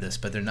if you read this,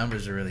 but their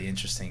numbers are really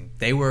interesting.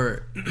 They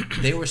were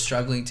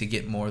struggling to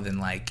get more than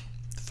like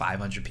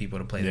 500 people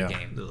to play the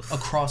game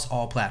across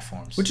all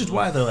platforms. Which is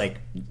why they're like,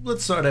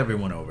 let's start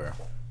everyone over.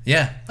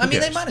 Yeah. I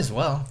mean, they might as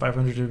well.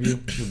 500 of you,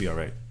 you'll be all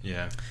right.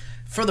 Yeah.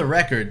 For the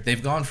record,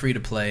 they've gone free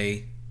to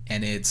play,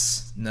 and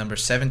it's number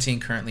 17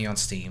 currently on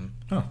Steam.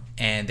 Oh.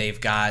 And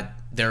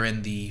they're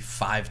in the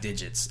 5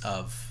 digits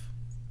of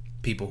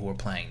people who are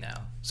playing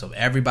now. So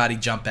everybody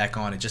jump back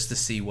on it just to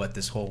see what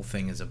this whole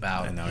thing is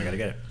about. And now I got to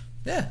get it.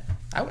 Yeah,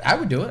 I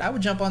would do it. I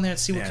would jump on there and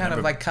see what kind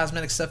of like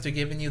cosmetic stuff they're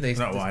giving you. I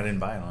didn't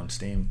buy it on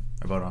Steam.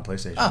 I bought it on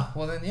PlayStation. Oh,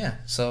 well then, yeah.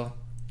 So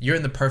you're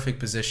in the perfect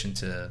position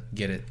to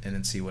get it and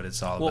then see what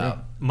it's all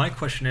about. My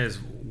question is,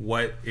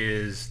 what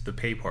is the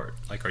pay part?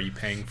 Like, are you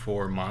paying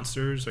for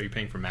monsters? Are you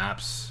paying for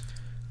maps?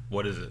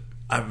 What is it?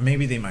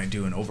 Maybe they might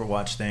do an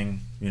Overwatch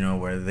thing,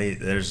 where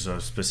there's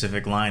a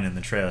specific line in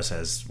the trailer that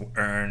says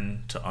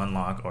earn to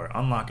unlock or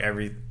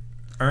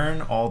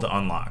earn all the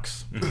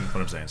unlocks. What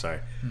I'm saying, sorry.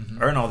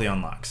 Mm-hmm. Earn all the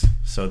unlocks.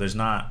 So there's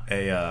not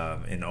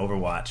in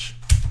Overwatch.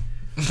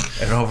 In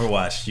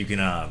Overwatch, you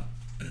can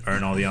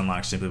earn all the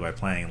unlocks simply by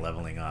playing and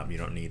leveling up. You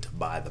don't need to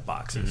buy the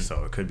boxes. Mm-hmm.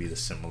 So it could be the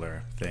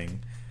similar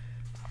thing.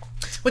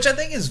 Which I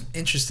think is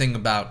interesting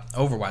about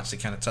Overwatch, to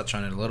kind of touch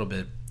on it a little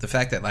bit. The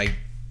fact that like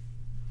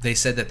they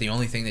said that the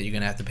only thing that you're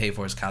going to have to pay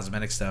for is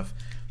cosmetic stuff,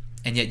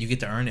 and yet you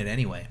get to earn it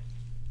anyway.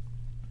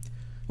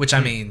 Which, I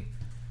mean...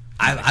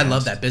 I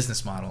love that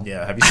business model.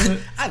 Yeah, have you seen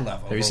it? I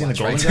love Overwatch. Have you seen the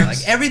golden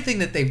guns? Like everything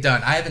that they've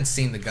done. I haven't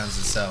seen the guns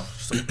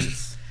itself.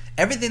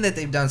 Everything that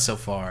they've done so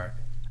far,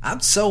 I'm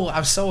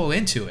so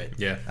into it.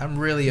 Yeah, I'm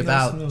really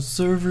about. There's no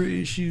server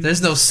issues.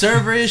 There's no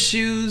server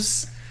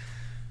issues.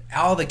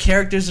 All the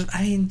characters.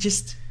 I mean,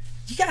 just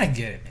you gotta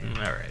get it, man.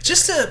 All right.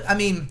 Just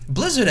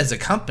Blizzard as a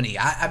company.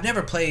 I've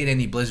never played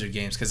any Blizzard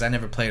games because I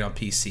never played on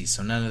PC.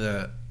 So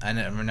I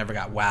never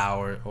got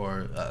WoW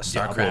or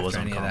StarCraft or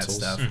any of that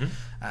stuff.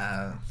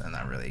 Mm-hmm.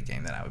 Not really a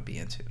game that I would be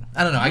into.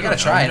 I don't know. I gotta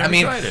try it.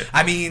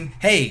 I mean,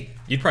 hey,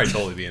 you'd probably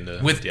totally be into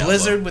with Diablo.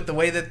 Blizzard, with the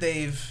way that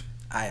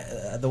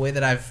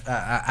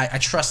I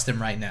trust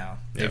them right now.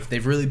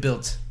 They've really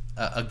built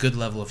a good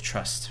level of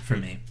trust for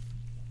me.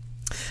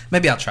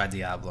 Maybe I'll try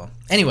Diablo.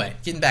 Anyway,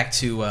 getting back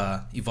to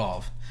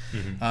Evolve.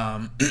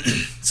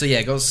 So yeah,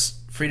 it goes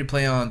free to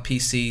play on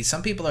PC.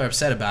 Some people are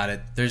upset about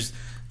it. There's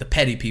the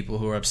petty people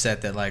who are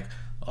upset that like,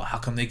 oh, how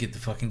come they get the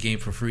fucking game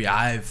for free?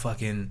 I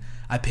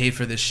paid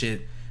for this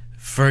shit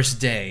first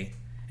day,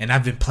 and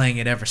I've been playing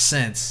it ever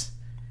since,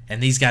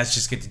 and these guys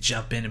just get to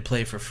jump in and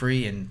play for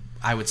free. And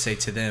I would say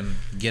to them,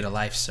 get a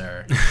life,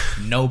 sir.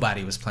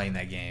 Nobody was playing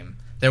that game.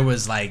 There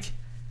was like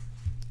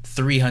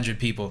 300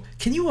 people.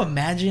 Can you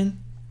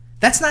imagine?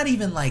 That's not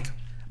even like,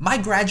 my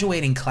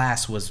graduating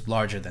class was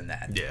larger than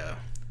that. Yeah.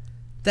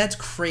 That's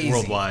crazy.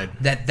 Worldwide.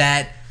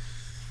 That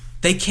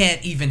they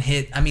can't even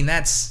hit. I mean,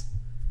 that's...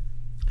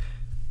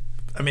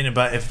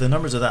 But if the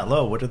numbers are that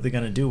low, what are they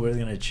going to do? What are they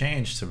going to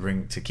change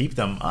to keep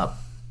them up?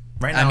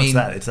 Right now,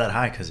 it's that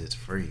high because it's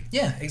free.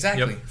 Yeah,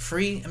 exactly. Yep.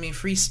 Free. I mean,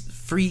 free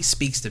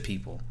speaks to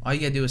people. All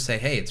you gotta do is say,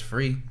 "Hey, it's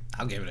free.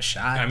 I'll give it a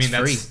shot." I mean, it's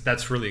free.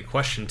 that's really a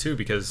question too,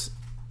 because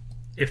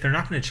if they're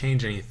not going to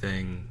change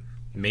anything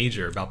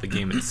major about the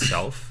game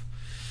itself,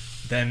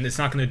 then it's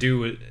not going to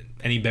do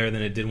any better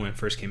than it did when it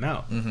first came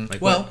out.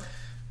 Like,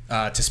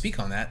 to speak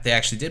on that, they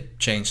actually did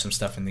change some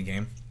stuff in the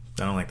game.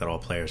 I don't like that all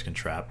players can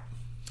trap.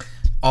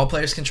 All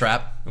players can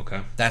trap. Okay.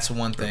 That's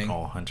one thing.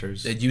 All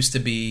hunters. It used to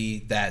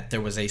be that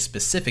there was a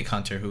specific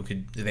hunter who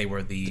they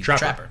were the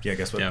trapper. Yeah,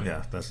 guess what?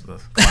 Yeah. That's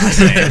the class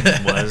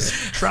name was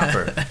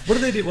Trapper. What do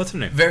they do? What's their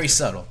name? Very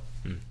subtle.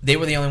 They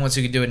were the only ones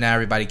who could do it. Now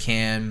everybody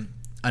can.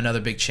 Another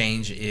big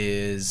change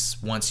is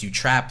once you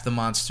trap the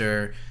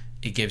monster,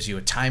 it gives you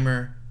a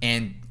timer,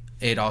 and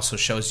it also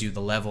shows you the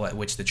level at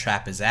which the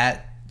trap is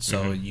at.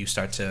 So you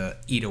start to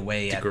eat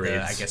away at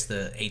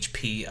the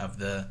HP of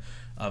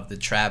the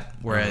trap,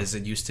 whereas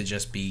it used to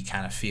just be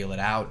kind of feel it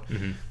out.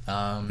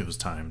 It was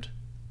timed.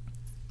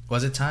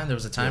 Was it timed? There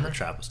was a timer? Yeah, the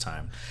trap was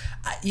timed.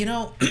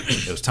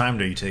 It was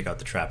timed, or you take out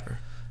the trapper.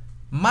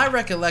 My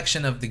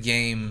recollection of the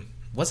game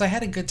was I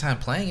had a good time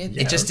playing it.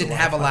 Yeah, it just didn't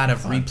have a lot of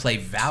replay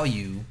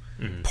value,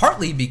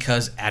 partly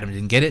because Adam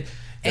didn't get it,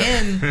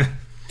 and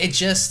it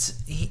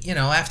just,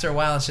 after a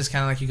while, it's just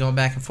kind of like you're going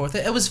back and forth.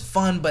 It was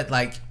fun, but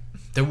like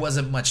there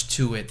wasn't much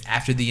to it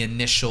after the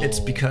initial... It's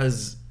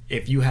because...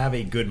 if you have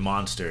a good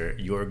monster,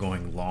 you're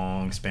going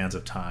long spans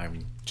of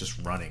time just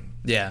running.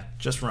 Yeah.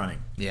 Just running.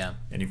 Yeah.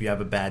 And if you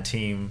have a bad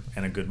team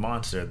and a good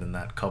monster, then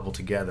that coupled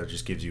together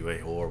just gives you a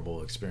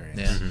horrible experience.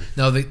 Yeah.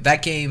 No,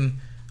 that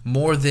game,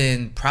 more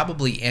than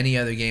probably any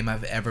other game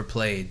I've ever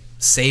played,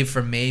 save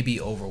for maybe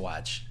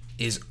Overwatch,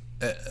 is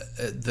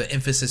the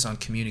emphasis on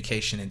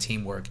communication and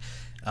teamwork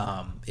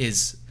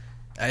is...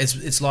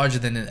 It's larger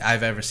than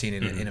I've ever seen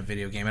it in a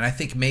video game, and I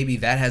think maybe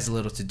that has a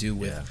little to do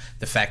with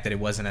the fact that it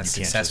wasn't as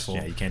successful.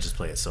 You can't just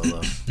play it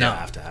solo. You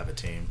have to have a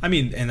team. I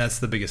mean, and that's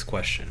the biggest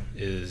question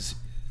is,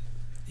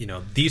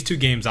 these two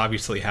games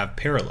obviously have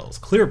parallels,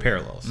 clear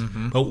parallels.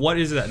 But what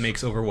is it that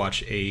makes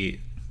Overwatch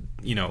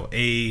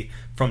a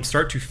from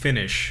start to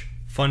finish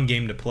fun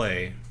game to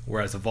play,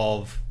 whereas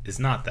Evolve is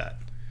not that?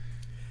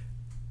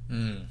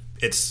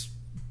 It's,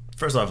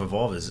 first off,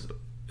 Evolve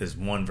is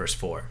 1 versus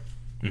 4.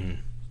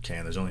 Okay,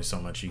 there's only so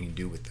much you can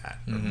do with that.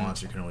 A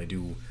monster can only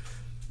do...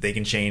 They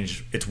can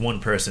change... It's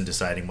one person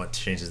deciding what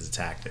changes the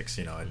tactics.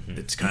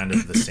 It's kind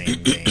of the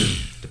same game,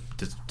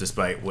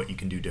 despite what you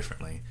can do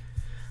differently.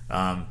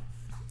 And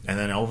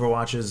then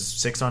Overwatch is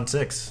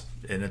 6-on-6,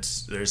 and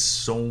there's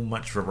so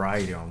much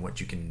variety on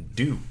what you can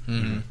do.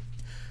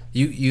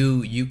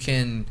 You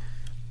can...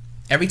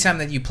 Every time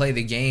that you play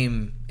the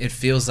game, it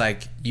feels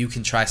like you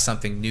can try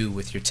something new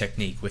with your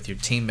technique, with your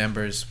team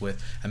members.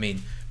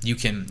 You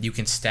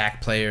can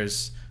stack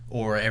players...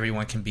 or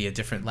everyone can be a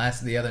different.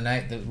 Last night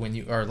when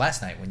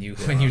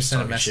you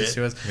sent a message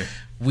to us,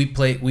 we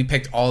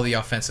picked all the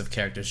offensive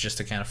characters just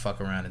to kind of fuck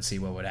around and see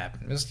what would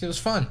happen. It was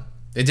fun.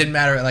 It didn't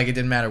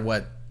matter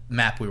what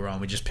map we were on.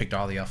 We just picked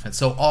all the offense.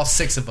 So all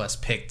 6 of us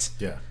picked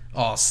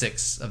all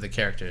 6 of the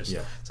characters.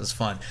 Yeah. So it's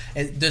fun.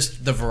 And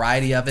just the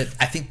variety of it.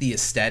 I think the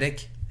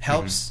aesthetic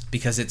helps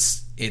because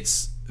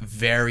it's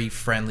very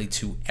friendly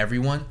to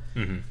everyone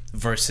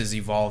versus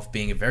Evolve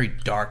being a very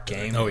dark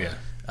game. Oh yeah.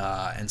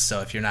 And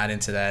so if you're not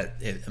into that,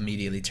 it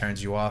immediately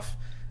turns you off.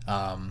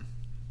 I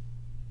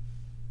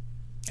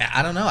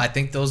don't know. I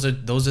think those are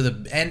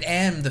the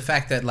and the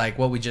fact that like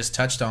what we just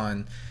touched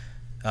on,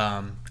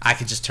 I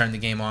could just turn the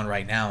game on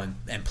right now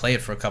and play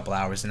it for a couple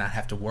hours and not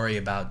have to worry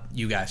about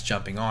you guys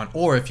jumping on.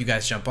 Or if you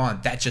guys jump on,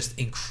 that just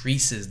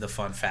increases the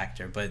fun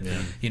factor. But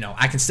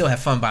I can still have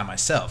fun by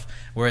myself.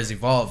 Whereas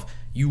Evolve,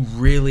 you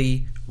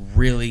really,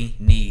 really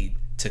need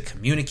to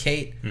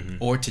communicate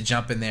or to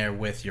jump in there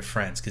with your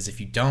friends, because if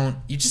you don't,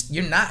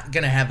 you're not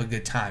gonna have a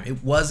good time.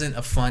 It wasn't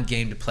a fun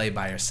game to play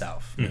by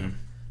yourself.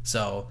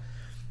 So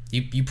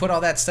you put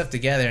all that stuff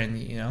together and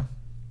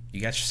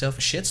you got yourself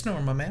a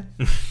shitstorm, my man.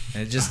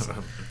 And it just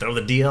throw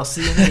the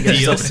DLC in there. You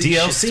got yourself a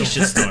DLC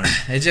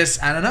shitstorm. It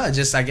just, I don't know. It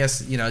just, I guess,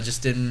 it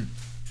just didn't.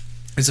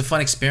 It's a fun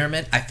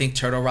experiment. I think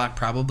Turtle Rock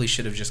probably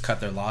should have just cut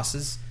their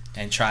losses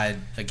and tried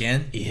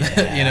again.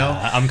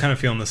 Yeah, I'm kind of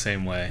feeling the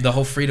same way. The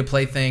whole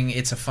free-to-play thing,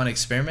 it's a fun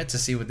experiment to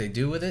see what they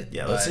do with it.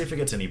 Yeah, let's see if it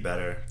gets any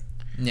better.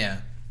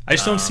 Yeah. I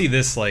just don't see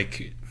this,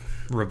 like,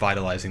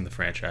 revitalizing the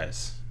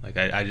franchise. Like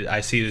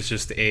I see it as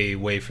just a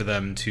way for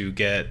them to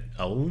get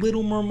a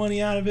little more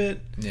money out of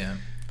it. Yeah.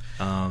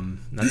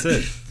 That's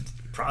it.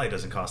 Probably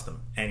doesn't cost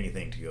them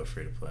anything to go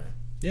free to play.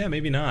 Yeah,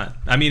 maybe not.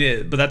 I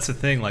mean, but that's the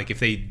thing. Like, if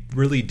they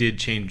really did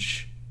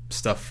change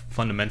stuff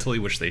fundamentally,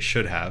 which they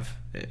should have,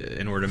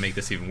 in order to make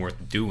this even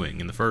worth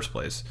doing in the first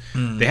place,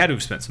 they had to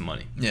have spent some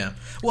money. Yeah.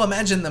 Well,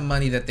 imagine the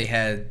money that they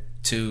had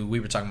to. We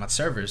were talking about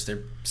servers.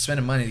 They're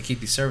spending money to keep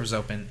these servers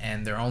open,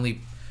 and they're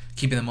only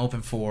keeping them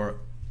open for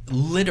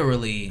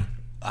literally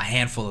a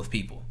handful of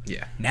people.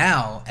 Yeah.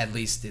 Now, at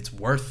least, it's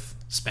worth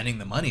spending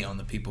the money on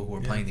the people who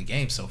are playing the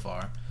game so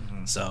far.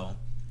 Mm-hmm. So,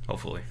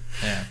 hopefully,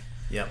 yeah.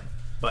 Yep.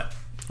 But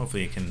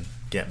hopefully it can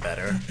get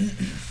better.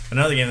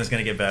 Another game that's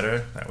going to get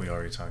better that we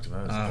already talked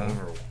about is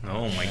Overwatch.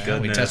 Oh my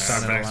goodness. We touched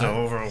on it a lot.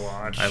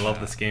 Overwatch. I love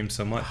this game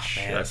so much.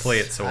 I play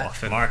it so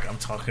often. Mark, I'm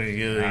talking to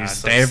you.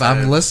 Dave,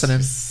 I'm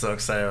listening. So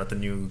excited about the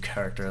new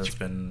character that's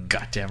been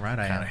goddamn right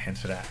I kind am. of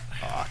hinted at.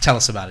 Tell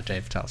us about it,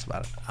 Dave. Tell us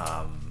about it.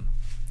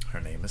 Her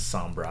name is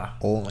Sombra.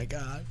 Oh my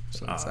god.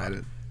 So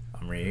excited.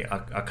 Amri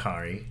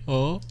Akari.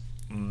 Oh.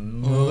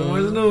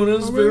 Otherwise known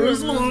as Very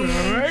Small. Oh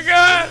my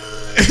god!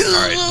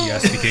 Alright, you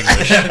gotta speak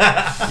English.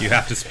 You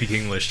have to speak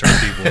English to our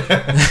people.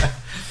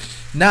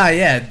 Nah,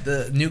 yeah,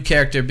 the new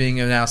character being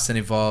announced and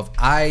evolved.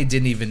 I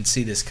didn't even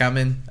see this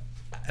coming.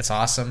 That's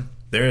awesome.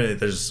 I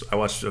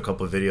watched a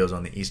couple of videos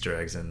on the Easter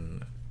eggs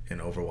in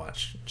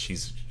Overwatch.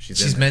 She's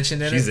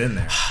mentioned in it? She's in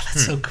there. Oh,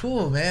 that's so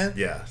cool, man.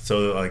 Yeah.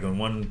 So like on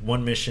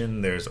one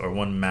mission,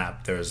 one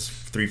map, there's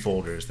 3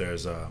 folders.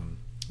 There's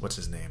what's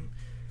his name?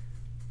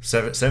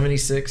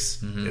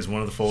 76 is one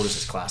of the folders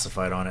that's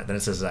classified on it. Then it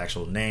says his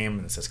actual name,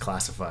 and it says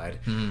classified.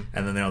 And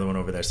then the other one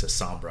over there says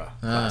Sombra,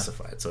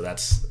 classified. So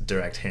that's a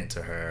direct hint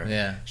to her.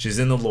 Yeah. She's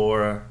in the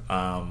lore.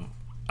 I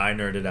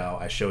nerded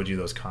out. I showed you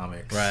those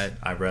comics. Right.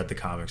 I read the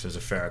comics. There's a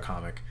Farrah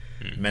comic.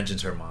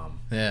 Mentions her mom.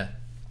 Yeah.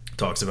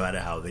 Talks about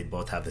it, how they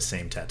both have the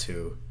same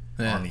tattoo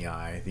on the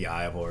eye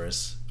of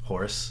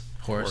Horus.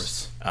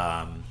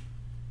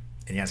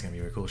 And yeah, it's gonna be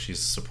really cool. She's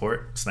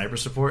sniper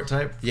support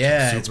type.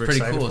 Yeah, it's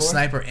pretty cool.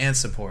 Sniper and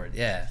support.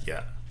 Yeah.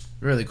 Yeah.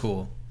 Really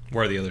cool.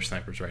 Where are the other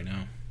snipers right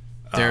now?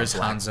 There's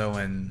Hanzo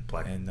and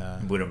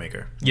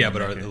Widowmaker. Yeah,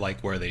 but are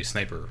where are they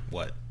sniper?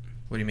 What?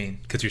 What do you mean?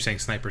 Because you're saying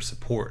sniper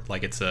support,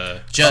 like it's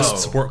a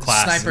just support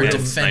class. Sniper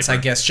defense, sniper.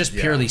 I guess. Just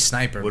purely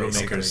sniper.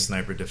 Widowmaker's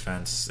sniper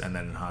defense, and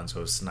then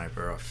Hanzo's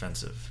sniper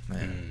offensive.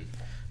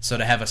 So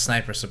to have a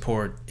sniper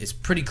support is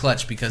pretty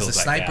clutch because the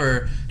Fills that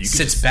sniper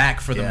sits back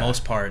for the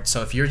most part.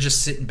 So if you're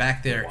just sitting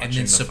back there and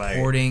then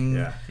supporting,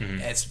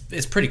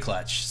 it's pretty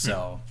clutch.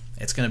 So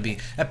it's going to be...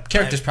 That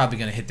character's probably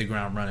going to hit the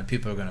ground running.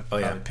 People are going to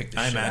probably pick the shit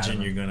out of him. I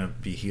imagine you're going to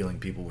be healing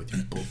people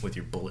with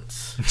your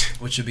bullets.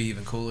 Which would be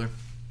even cooler.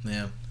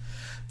 Yeah.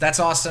 That's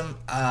awesome.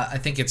 I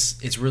think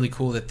it's really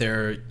cool that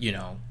they're,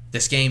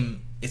 this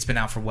game... It's been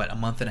out for a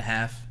month and a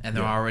half, and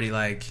they're already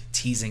like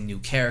teasing new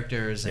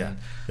characters. And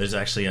there's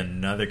actually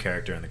another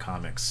character in the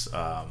comics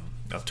of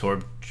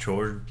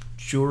Torbjorn.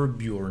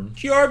 Toblerone.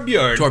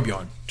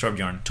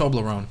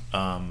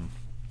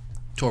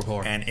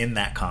 Torbjorn. And in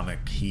that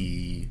comic,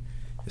 he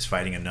is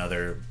fighting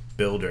another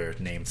builder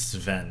named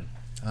Sven,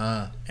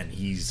 and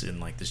he's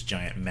in like this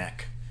giant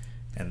mech,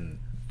 and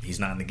he's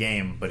not in the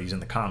game, but he's in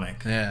the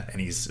comic. Yeah,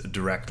 and he's a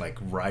direct like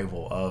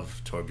rival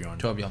of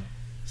Torbjorn.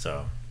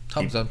 So.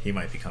 He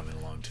might be coming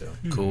along too.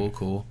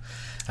 Cool.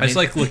 I just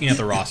like looking at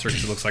the roster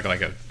because it looks like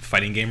a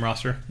fighting game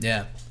roster.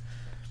 Yeah.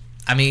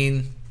 I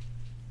mean,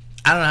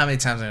 I don't know how many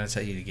times I'm going to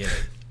tell you to get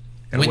it.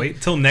 Gotta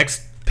wait till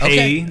next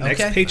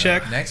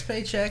paycheck. Next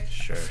paycheck.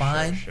 Sure.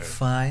 Fine.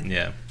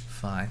 Yeah.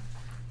 Fine.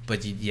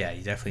 But you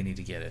definitely need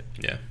to get it.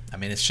 Yeah. I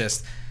mean, it's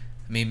just,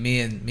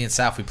 me and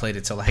South, we played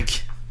it till like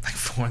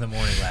 4 a.m.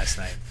 last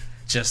night.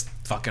 Just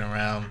fucking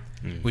around.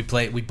 We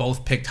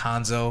both picked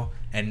Hanzo.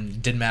 And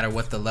it didn't matter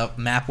what the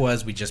map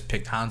was, we just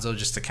picked Hanzo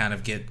just to kind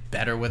of get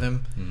better with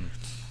him.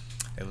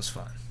 It was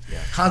fun.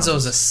 Yeah,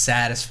 Hanzo's a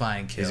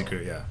satisfying kill. He's a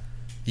good,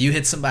 You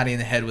hit somebody in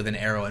the head with an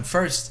arrow, and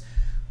first,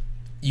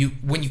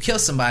 when you kill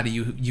somebody,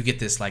 you get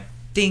this like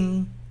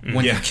ding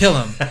when you kill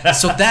them.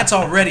 So that's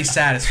already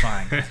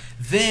satisfying.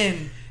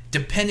 Then,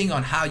 depending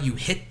on how you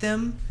hit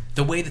them,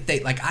 the way that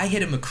I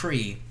hit a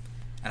McCree,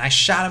 and I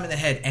shot him in the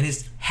head, and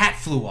his hat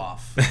flew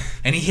off,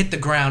 and he hit the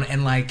ground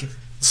and like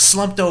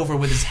slumped over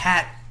with his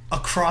hat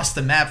across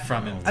the map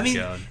from him.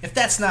 If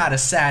that's not a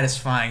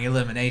satisfying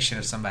elimination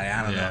of somebody,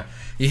 I don't know.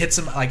 You hit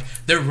some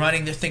they're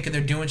running, they're thinking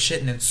they're doing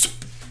shit, and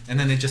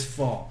then they just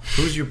fall.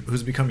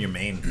 Who's become your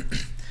main?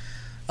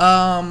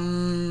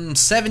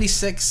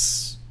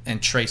 76 and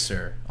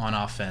Tracer on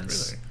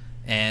offense. Really?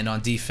 And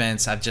on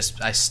defense,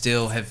 I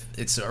still have.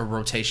 It's a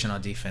rotation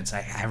on defense.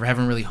 I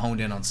haven't really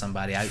honed in on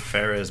somebody.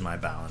 Farrah is my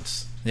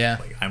balance. Yeah,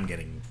 I'm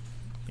getting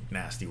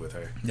nasty with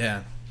her.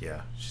 Yeah,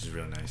 she's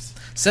really nice.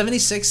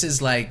 76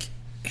 is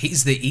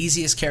he's the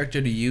easiest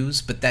character to use,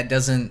 but that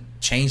doesn't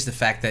change the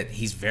fact that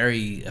he's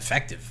very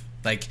effective.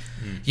 Like,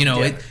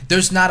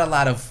 there's not a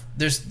lot of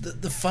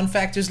the fun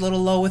factor's a little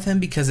low with him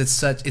because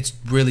it's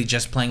really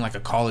just playing like a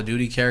Call of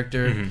Duty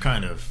character.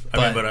 Kind of.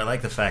 But I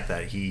like the fact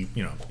that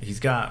he's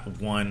got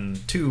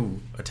 1-2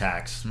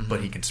 attacks,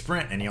 but he can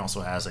sprint, and he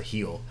also has a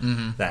heal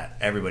that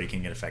everybody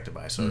can get affected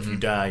by. So if you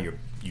die,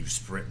 you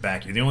sprint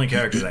back. You're the only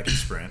character that can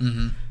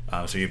sprint.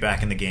 So you're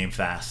back in the game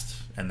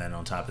fast, and then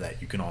on top of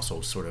that, you can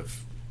also sort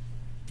of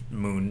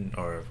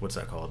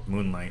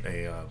moonlight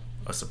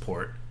a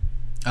support.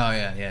 Oh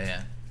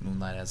yeah.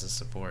 Moonlight as a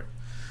support.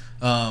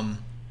 Hanzo,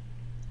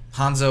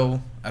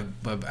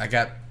 I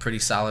got pretty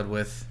solid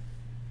with,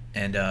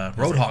 and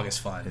Roadhog is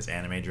fun. His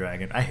anime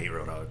dragon. I hate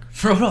Roadhog.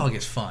 Roadhog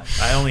is fun.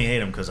 I only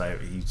hate him because I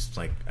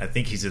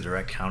think he's a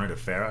direct counter to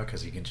Farah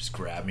because he can just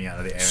grab me out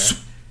of the air.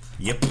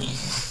 Yep.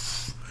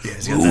 Yeah,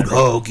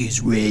 Roadhog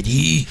is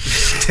ready.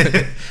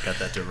 Got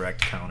that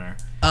direct counter.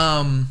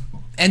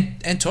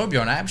 And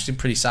Torbjorn, I'm actually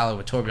pretty solid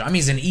with Torbjorn. I mean,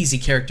 he's an easy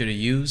character to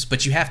use,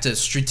 but you have to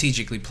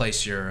strategically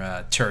place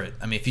your turret.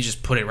 I mean, if you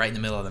just put it right in the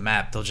middle of the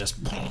map, they'll just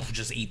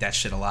eat that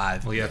shit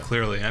alive. Well, yeah,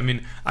 clearly. I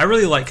mean, I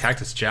really like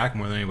Cactus Jack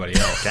more than anybody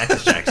else.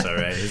 Cactus Jack's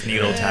alright. His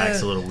needle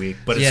attack's a little weak,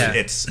 but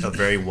it's a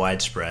very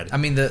widespread. I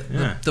mean,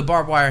 the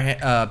barbed wire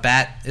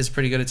bat is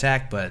pretty good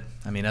attack, but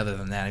I mean, other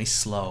than that, he's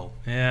slow.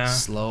 Yeah,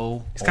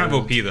 slow. He's kind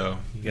of OP though.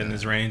 You get in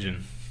his range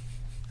and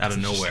out of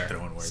nowhere,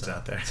 throwing words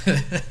out there.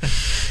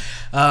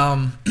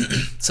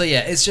 So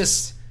yeah, it's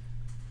just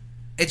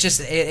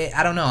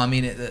I don't know. I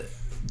mean,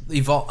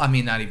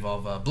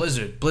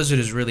 Blizzard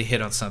has really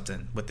hit on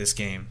something with this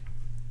game,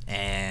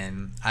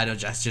 and I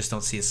just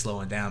don't see it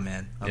slowing down,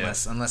 man.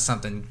 Unless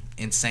something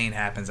insane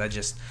happens,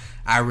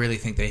 I really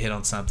think they hit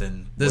on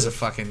something. This is a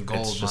fucking gold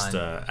mine. It's just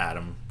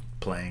Adam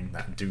playing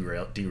that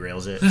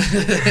derails it.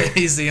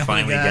 He's the only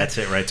finally guy. Gets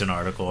it, writes an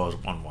article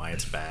on why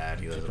it's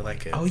bad. He doesn't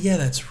like it. Oh yeah,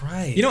 that's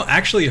right.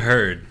 Actually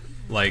heard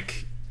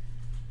like.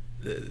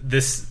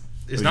 This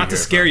is not to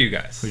scare you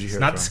guys. Who'd you hear it's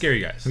not from? to scare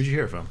you guys. Who'd you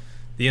hear from?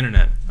 The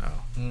internet.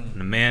 Oh.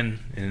 And a man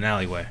in an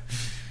alleyway.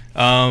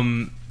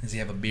 Does he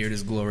have a beard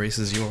as glorious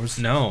as yours?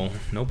 No,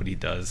 nobody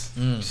does.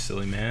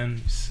 Silly man.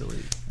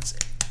 Silly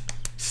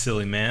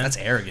man. That's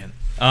arrogant.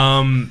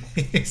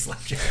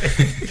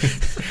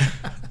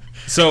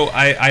 So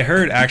I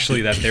heard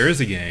actually that there is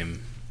a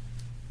game,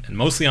 and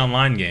mostly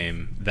online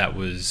game, that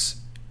was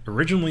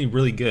originally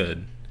really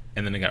good,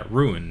 and then it got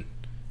ruined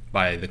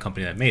by the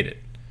company that made it.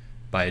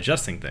 By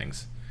adjusting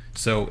things.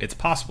 So it's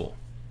possible.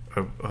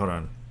 Hold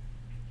on.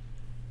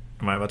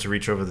 Am I about to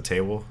reach over the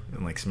table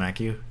and smack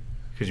you?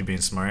 Because you're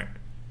being smart?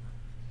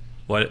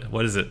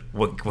 What is it?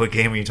 What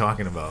game are you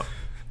talking about?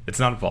 It's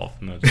not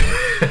Evolved. No,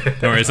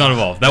 don't worry, it's not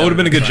Evolved. That would have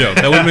been a good joke.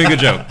 No. Are you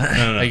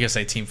going to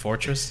say Team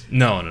Fortress?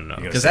 No.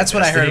 Because that's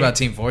what I heard about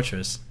Team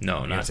Fortress. No,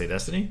 not. You going to say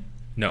Destiny?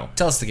 No.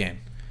 Tell us the game.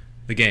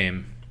 The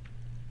game.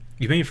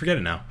 You made me forget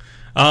it now.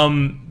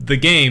 The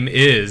game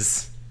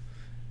is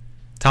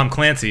Tom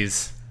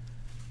Clancy's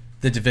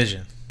The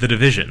Division.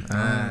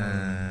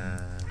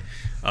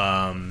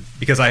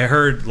 Because I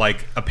heard,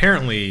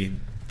 apparently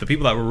the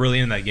people that were really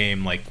in that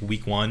game,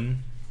 week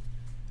one,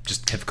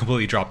 just have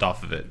completely dropped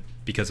off of it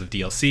because of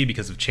DLC,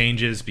 because of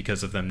changes,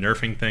 because of them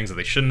nerfing things that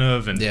they shouldn't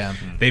have, and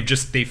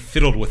they've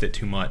fiddled with it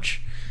too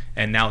much,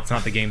 and now it's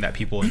not the game that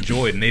people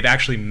enjoyed, and they've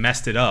actually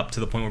messed it up to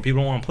the point where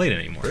people don't want to play it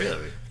anymore.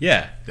 Really?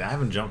 Yeah. I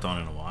haven't jumped on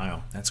it in a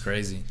while. That's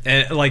crazy.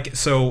 And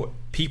so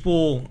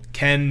people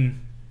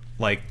can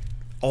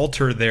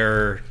alter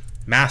their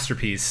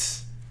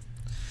masterpiece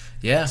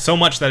so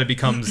much that it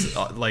becomes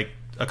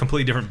a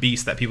completely different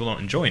beast that people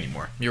don't enjoy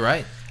anymore. You're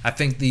right. I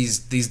think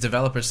these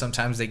developers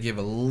sometimes they give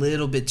a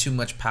little bit too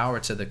much power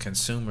to the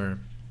consumer,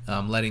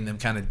 letting them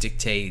kind of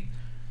dictate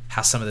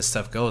how some of this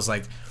stuff goes,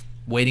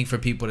 waiting for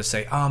people to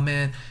say, oh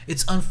man,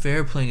 it's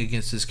unfair playing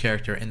against this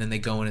character, and then they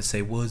go in and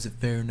say, well, is it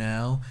fair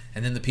now?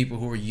 And then the people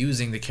who are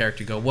using the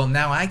character go, well,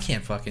 now I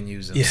can't fucking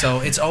use him.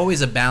 So it's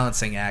always a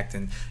balancing act,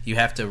 and you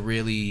have to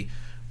really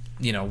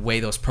weigh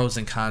those pros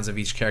and cons of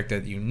each character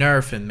that you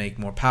nerf and make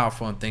more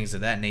powerful and things of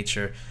that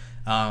nature.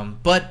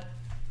 But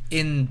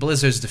in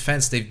Blizzard's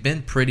defense, they've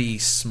been pretty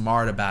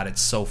smart about it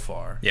so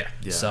far. Yeah.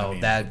 So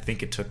I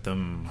think it took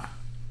them.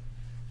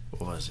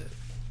 What was it?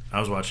 I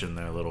was watching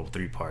their little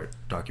 3-part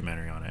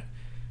documentary on it.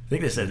 I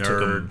think they said it took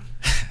them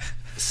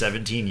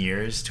 17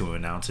 years to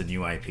announce a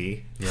new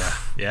IP.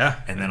 Yeah.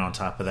 And then on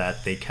top of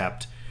that, they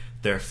kept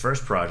their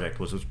first project,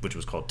 which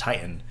was called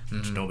Titan,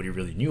 which nobody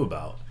really knew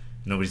about.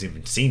 Nobody's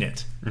even seen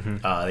it.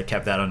 They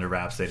kept that under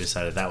wraps. They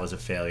decided that was a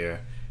failure.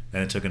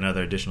 Then it took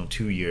another additional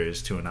 2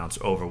 years to announce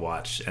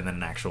Overwatch, and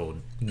then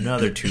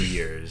another 2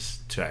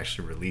 years to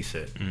actually release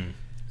it.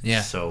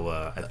 Yeah.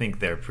 So I think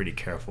they're pretty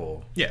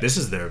careful. Yeah. This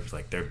is their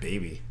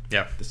baby.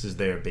 Yeah. This is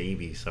their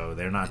baby. So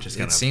they're not just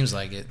gonna. It seems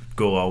like it.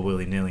 Go all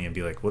willy nilly and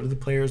be like, "What do the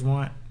players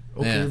want?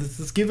 Okay,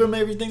 let's give them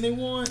everything they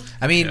want."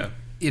 I mean,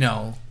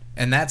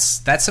 and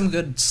that's some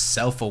good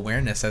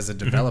self-awareness as a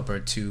developer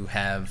to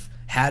have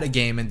had a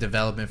game in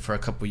development for a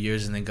couple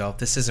years and then go,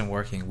 this isn't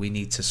working, we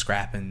need to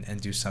scrap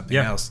and do something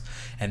else.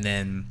 And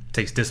then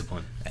takes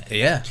discipline.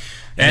 Yeah.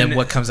 And then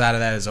what comes out of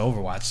that is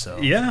Overwatch. So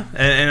yeah,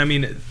 and I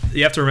mean,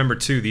 you have to remember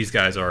too, these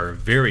guys are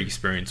very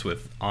experienced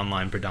with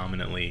online,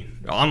 predominantly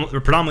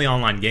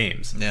online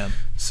games. Yeah.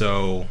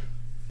 So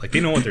like they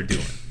know what they're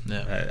doing.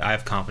 Yeah. I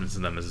have confidence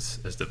in them as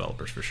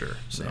developers for sure.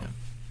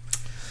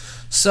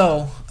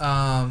 So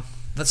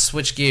let's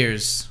switch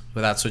gears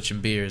without switching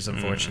beers,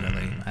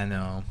 unfortunately. I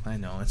know,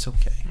 it's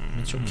okay.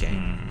 It's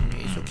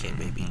okay,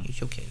 baby.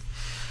 It's okay.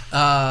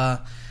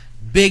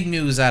 Big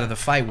news out of the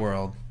fight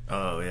world.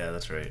 Oh yeah,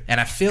 that's right. And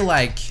I feel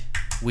like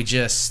we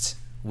just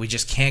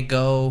can't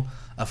go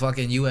a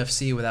fucking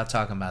UFC without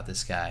talking about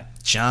this guy.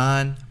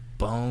 Jon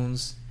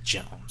Bones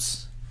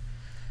Jones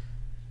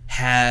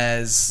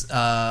has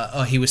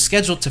he was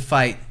scheduled to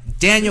fight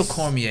Daniel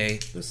Cormier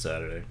this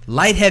Saturday.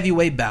 Light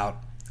heavyweight bout.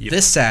 Yep.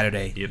 This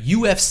Saturday, Yep.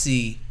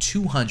 UFC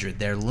 200,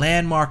 their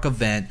landmark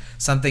event,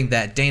 something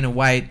that Dana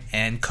White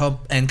and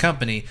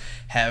company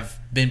have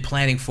been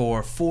planning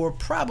for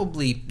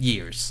probably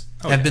years.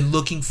 Have been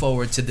looking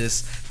forward to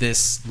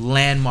this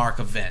landmark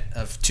event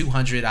of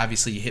 200.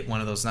 Obviously, you hit one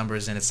of those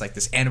numbers, and it's like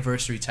this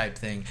anniversary type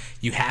thing.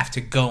 You have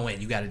to go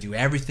in. You got to do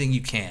everything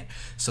you can.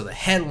 So the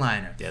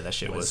headliner, that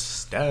shit was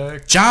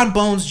stacked. Jon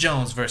Bones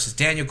Jones versus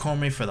Daniel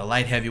Cormier for the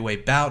light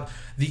heavyweight bout.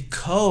 The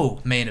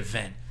co-main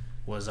event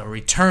was a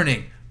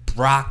returning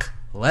Brock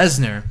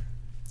Lesnar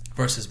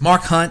versus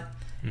Mark Hunt,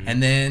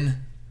 and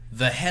then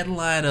the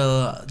headline,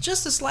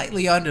 just a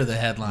slightly under the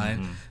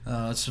headline,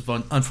 it's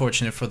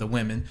unfortunate for the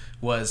women,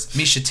 was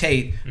Misha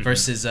Tate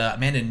versus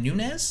Amanda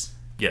Nunes.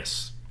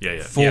 Yes.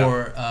 Yeah.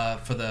 For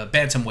the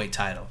bantamweight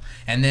title,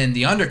 and then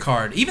the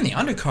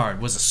undercard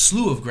was a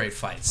slew of great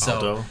fights. So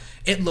Aldo.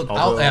 it looked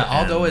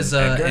Aldo is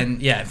Edgar?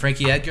 and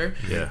Frankie Edgar.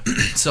 Yeah.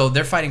 So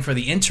they're fighting for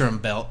the interim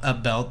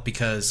belt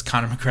because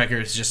Conor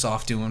McGregor is just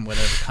off doing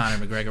whatever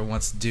Conor McGregor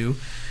wants to do,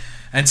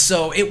 and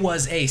so it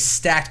was a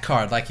stacked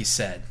card, like you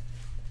said.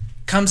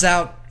 Comes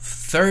out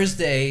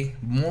Thursday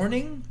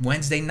morning,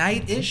 Wednesday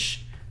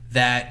night-ish,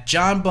 that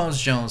Jon Bones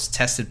Jones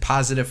tested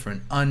positive for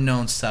an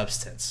unknown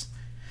substance.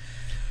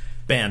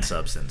 Banned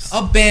substance.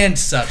 A banned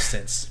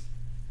substance.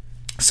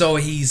 So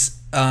he's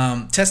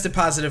tested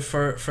positive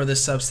for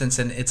this substance,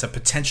 and it's a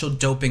potential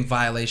doping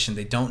violation.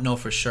 They don't know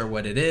for sure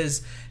what it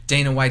is.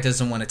 Dana White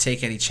doesn't want to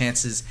take any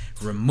chances,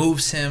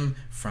 removes him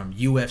from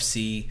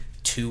UFC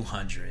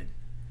 200.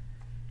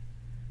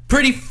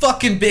 Pretty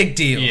fucking big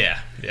deal. Yeah.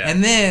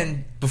 And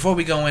then, before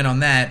we go in on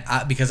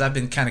that, because I've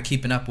been kind of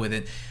keeping up with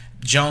it,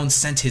 Jones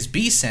sent his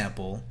B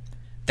sample.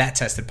 That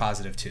tested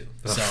positive too.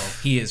 So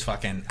he is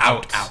fucking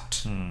out.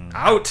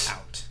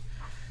 Out.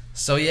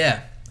 So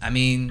yeah, I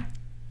mean,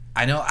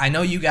 I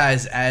know you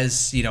guys,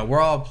 as you know, we're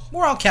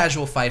all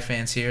casual fight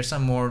fans here.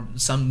 Some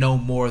know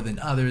more than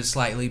others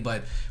slightly,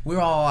 but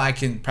I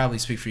can probably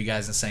speak for you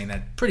guys in saying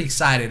that pretty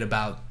excited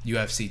about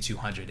UFC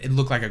 200. It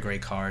looked like a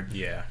great card.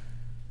 Yeah.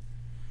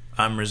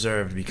 I'm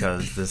reserved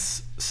because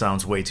this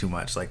sounds way too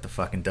much like the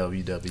fucking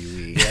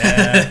WWE.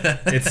 Yeah.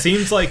 It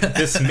seems like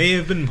this may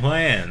have been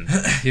planned.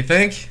 You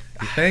think?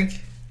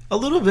 A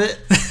little bit.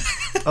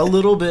 A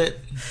little bit.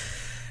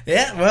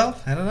 Yeah, well,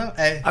 I don't know.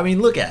 I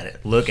mean, look at it.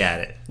 Look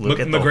at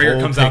McGregor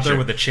comes out there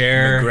with a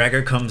chair.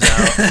 McGregor comes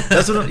out.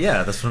 That's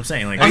what I'm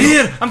saying. Like,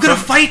 I'm gonna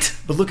fight.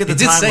 But look at the timeline.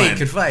 He did say he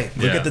could fight.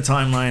 Look at the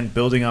timeline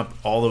building up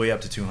all the way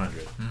up to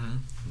 200.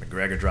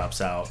 McGregor drops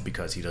out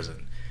because he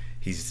doesn't.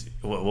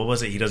 What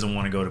was it? He doesn't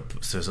want to go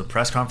to some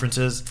press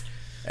conferences,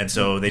 and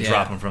so they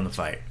drop him from the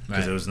fight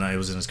because it was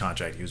in his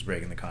contract. He was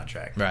breaking the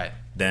contract. Right.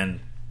 Then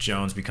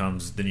Jones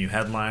becomes the new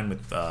headline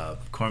with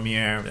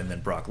Cormier, and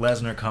then Brock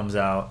Lesnar comes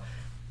out,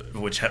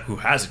 who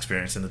has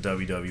experience in the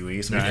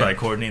WWE, so he's probably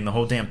coordinating the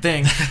whole damn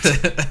thing.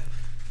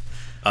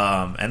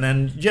 And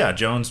then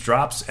Jones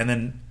drops, and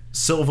then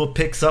Silva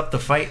picks up the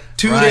fight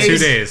 2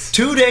 days.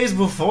 2 days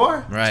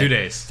before. Right. 2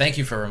 days. Thank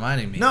you for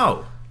reminding me.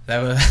 No.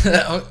 That was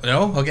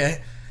no.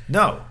 Okay.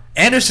 No.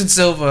 Anderson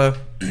Silva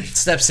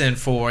steps in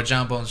for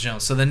Jon Bones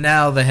Jones. So then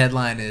now the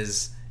headline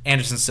is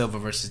Anderson Silva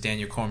versus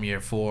Daniel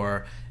Cormier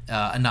for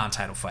a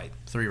non-title fight,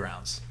 3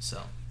 rounds.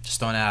 So just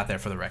throwing that out there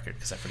for the record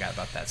because I forgot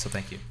about that. So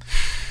thank you.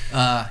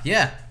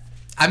 Yeah.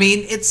 I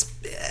mean, it's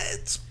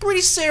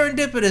pretty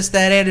serendipitous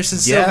that Anderson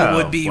Silva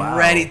would be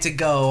ready to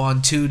go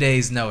on 2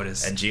 days'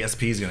 notice. And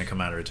GSP is going to come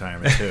out of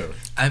retirement too.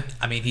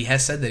 I mean, he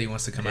has said that he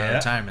wants to come out of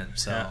retirement,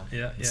 so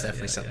it's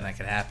definitely something that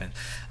could happen.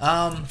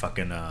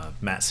 Fucking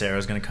Matt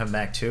Serra's going to come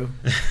back too.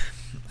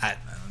 I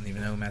don't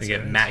even know who Matt Serra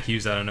is. Get Matt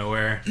Hughes out of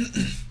nowhere.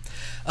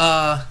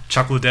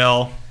 Chuck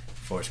Liddell.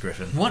 Forrest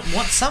Griffin.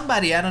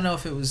 Somebody, I don't know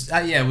if it was...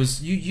 it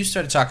was you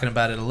started talking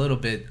about it a little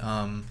bit.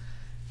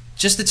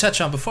 Just to touch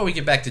on, before we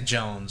get back to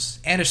Jones,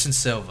 Anderson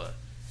Silva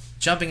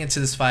jumping into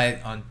this fight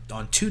on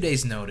 2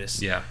 days'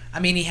 notice. Yeah. I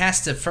mean, he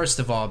has to, first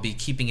of all, be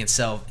keeping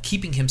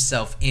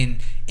himself in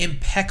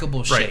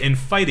impeccable shape. Right, in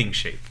fighting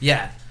shape.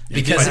 Yeah.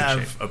 Because he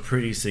have a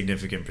pretty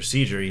significant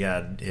procedure. He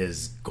had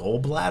his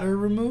gallbladder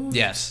removed.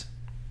 Yes.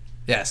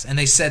 And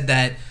they said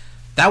that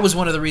that was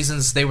one of the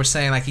reasons they were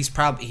saying like he's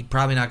probably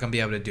not going to be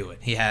able to do it.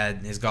 He had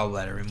his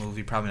gallbladder removed.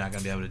 He's probably not going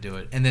to be able to do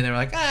it. And then they were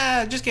like,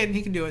 just kidding,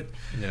 he can do it.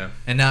 Yeah.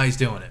 And now he's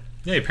doing it.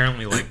 Yeah, he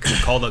apparently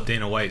called up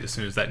Dana White as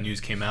soon as that news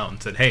came out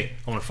and said, "Hey,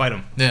 I want to fight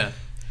him." Yeah.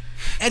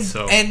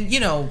 And you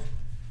know,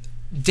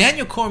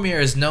 Daniel Cormier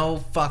is no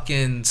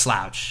fucking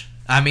slouch.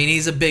 I mean,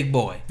 he's a big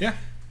boy. Yeah.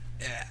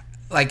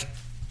 Like,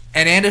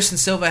 and Anderson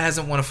Silva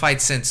hasn't won a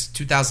fight since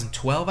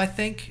 2012, I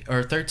think,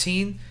 or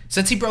 13.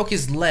 Since he broke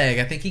his leg,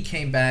 I think he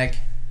came back,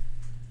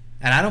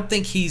 and I don't know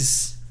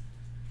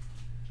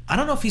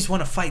if he's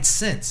won a fight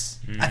since.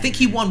 I think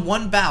he won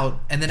one bout,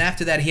 and then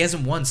after that, he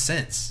hasn't won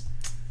since.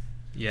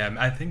 Yeah,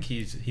 I think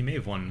he may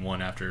have won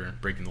one after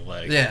breaking the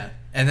leg. Yeah,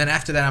 and then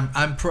after that,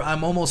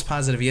 I'm almost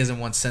positive he hasn't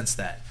won since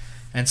that.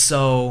 And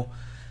so,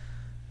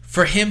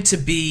 for him to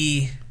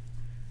be,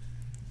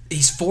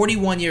 he's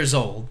 41 years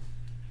old,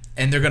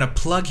 and they're gonna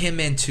plug him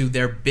into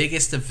their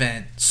biggest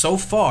event so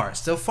far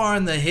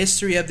in the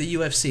history of the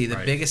UFC,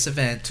 the biggest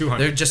event. 200.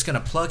 They're just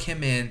gonna plug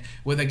him in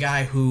with a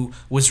guy who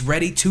was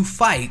ready to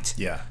fight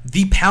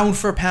the pound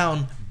for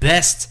pound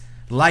best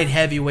light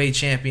heavyweight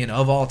champion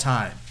of all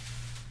time.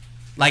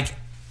 Like,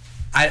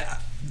 I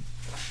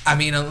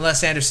mean,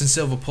 unless Anderson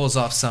Silva pulls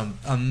off some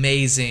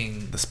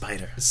amazing... The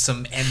spider.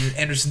 Some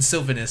Anderson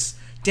Silva-ness,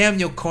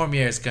 Daniel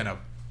Cormier is going to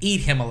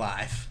eat him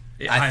alive,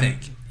 I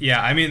think.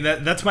 Yeah, I mean,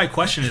 that's my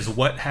question is,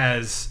 what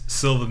has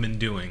Silva been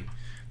doing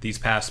these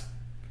past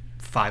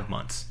 5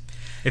 months?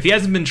 If he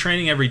hasn't been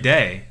training every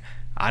day,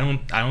 I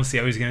don't see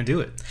how he's going to do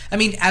it. I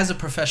mean, as a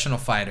professional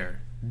fighter,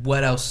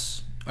 what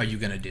else are you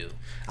going to do?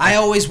 I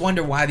always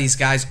wonder why these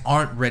guys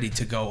aren't ready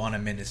to go on a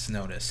minute's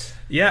notice.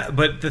 Yeah,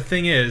 but the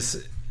thing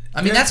is...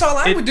 I mean, that's all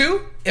I would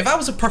do. If I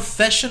was a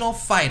professional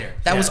fighter,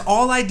 that was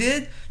all I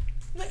did,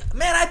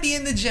 man, I'd be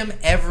in the gym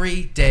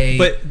every day.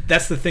 But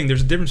that's the thing.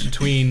 There's a difference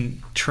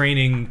between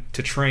training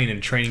to train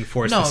and training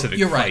for a specific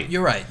fight.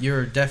 You're right.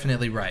 You're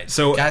definitely right.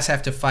 So guys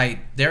have to fight.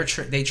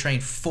 They train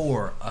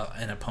for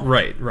an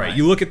opponent. Right.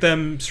 You look at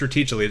them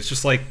strategically. It's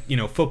just like,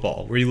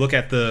 football, where you look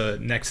at the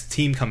next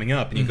team coming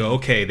up and you go,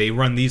 okay, they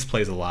run these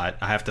plays a lot.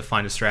 I have to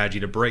find a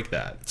strategy to break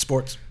that.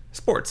 Sports.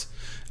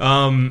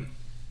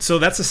 So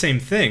that's the same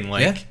thing.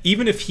 Like,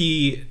 even if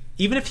he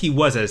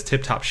was at his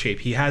tip-top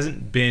shape, he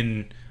hasn't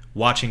been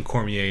watching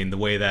Cormier in the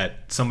way that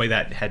somebody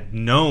that had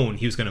known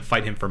he was going to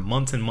fight him for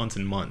months and months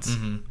and months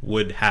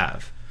would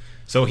have.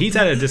 So he's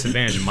at a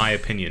disadvantage, in my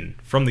opinion,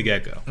 from the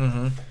get-go.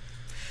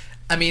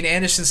 I mean,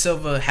 Anderson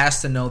Silva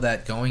has to know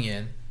that going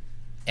in,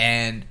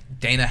 and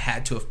Dana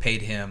had to have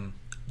paid him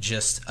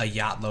just a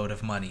yacht load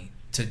of money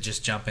to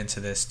just jump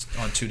into this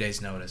on 2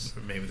 days' notice.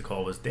 Maybe the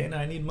call was, Dana,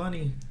 I need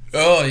money.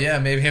 Oh, yeah,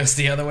 maybe it was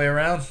the other way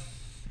around.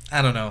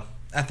 I don't know.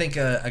 I think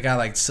a guy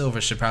like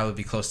Silva should probably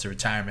be close to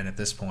retirement at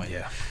this point.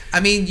 Yeah.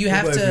 I mean, you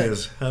have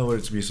to... I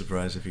wouldn't be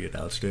surprised if he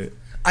announced it.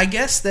 I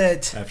guess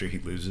that... After he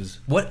loses.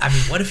 What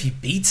if he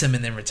beats him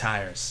and then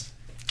retires?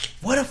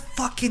 What a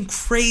fucking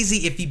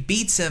crazy... If he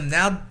beats him,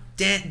 now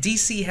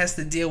DC has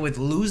to deal with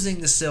losing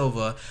to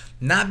Silva,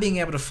 not being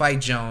able to fight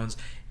Jones.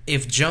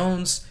 If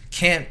Jones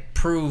can't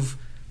prove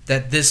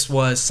that this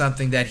was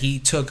something that he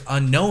took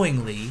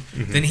unknowingly,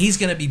 then he's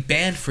going to be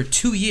banned for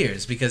 2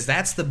 years, because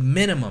that's the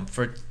minimum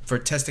for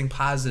testing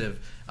positive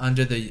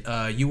under the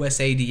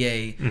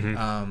USADA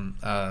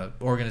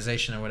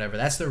organization or whatever.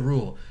 That's the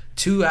rule.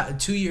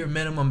 2-year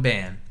minimum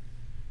ban.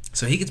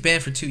 So he gets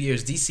banned for 2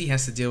 years. DC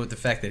has to deal with the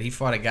fact that he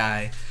fought a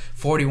guy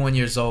 41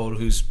 years old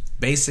who's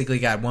basically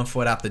got 1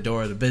 foot out the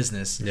door of the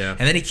business. Yeah. And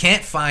then he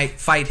can't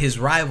fight his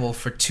rival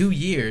for 2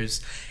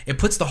 years. It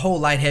puts the whole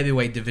light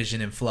heavyweight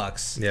division in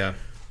flux. Yeah.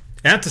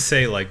 I have to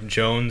say, like,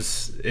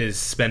 Jones is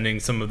spending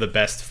some of the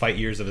best fight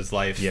years of his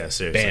life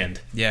banned.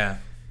 Yeah.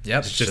 Yep.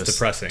 It's just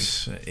depressing.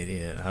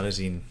 Idiot. How does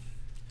he...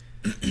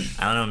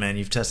 I don't know, man.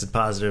 You've tested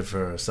positive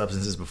for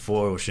substances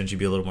before. Shouldn't you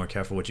be a little more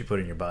careful what you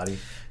put in your body?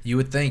 You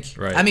would think.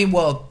 Right. I mean,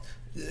 well,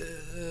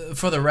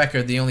 for the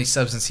record, the only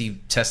substance he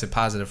tested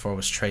positive for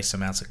was trace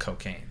amounts of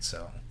cocaine.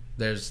 So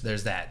there's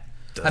that.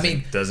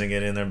 Doesn't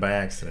get in there by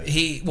accident.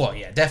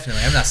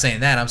 Definitely. I'm not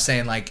saying that. I'm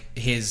saying, like,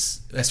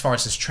 as far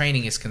as his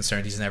training is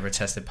concerned, he's never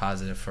tested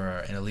positive for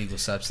an illegal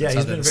substance. Yeah,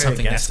 he's been very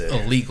against it.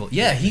 Illegal.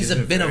 Yeah, he's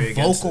been a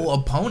vocal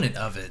opponent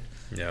of it.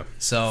 Yeah.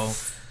 So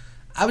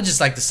I would just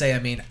like to say, I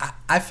mean,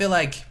 I feel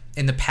like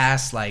in the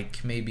past,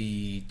 like,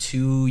 maybe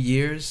 2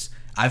 years,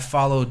 I've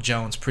followed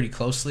Jones pretty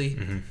closely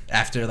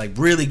after, like,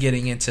 really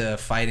getting into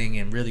fighting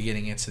and really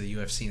getting into the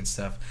UFC and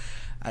stuff.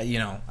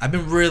 I've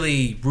been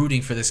really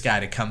rooting for this guy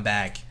to come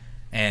back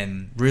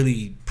and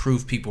really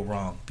prove people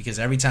wrong, because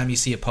every time you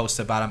see a post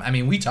about him, I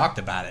mean, we talked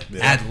about it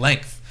at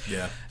length.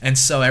 Yeah. And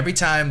so every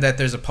time that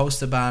there's a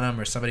post about him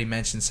or somebody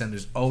mentions him,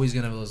 there's always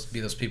going to be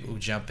those people who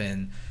jump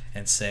in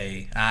and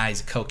say, he's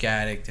a coke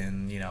addict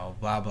and,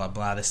 blah, blah,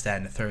 blah, this, that,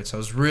 and the third. So I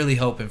was really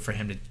hoping for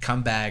him to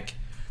come back,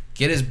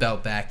 get his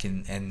belt back,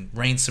 and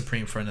reign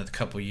supreme for another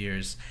couple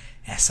years.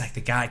 And it's like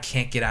the guy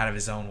can't get out of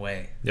his own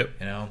way. Yep.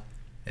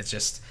 It's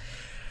just,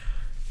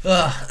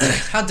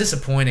 how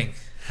disappointing.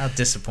 I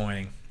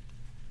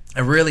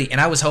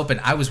was hoping,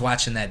 I was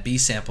watching that B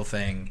sample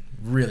thing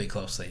really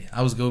closely.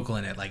 I was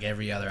Googling it like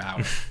every other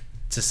hour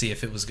to see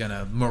if it was going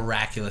to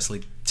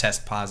miraculously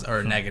test positive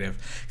or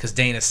negative. Because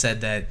Dana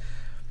said that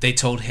they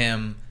told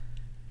him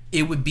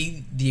it would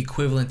be the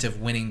equivalent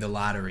of winning the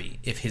lottery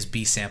if his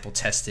B sample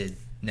tested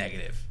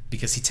negative,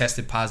 because he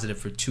tested positive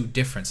for 2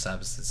 different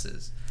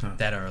substances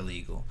that are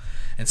illegal.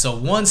 And so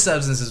one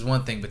substance is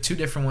one thing, but 2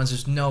 different ones,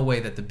 there's no way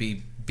that the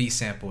B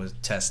sample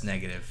would test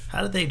negative.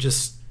 How did they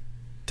just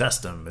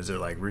test them? Is it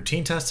like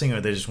routine testing,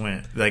 or they just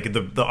went like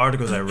the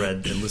articles I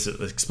read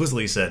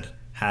explicitly said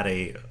had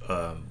a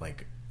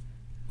like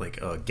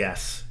a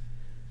guess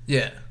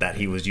that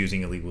he was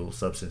using illegal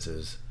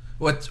substances.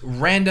 What's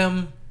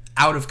random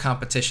out of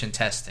competition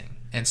testing.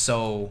 And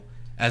so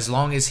as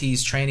long as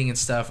he's training and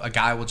stuff, a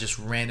guy will just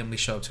randomly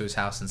show up to his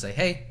house and say,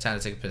 hey, time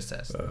to take a piss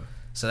test.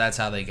 So that's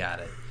how they got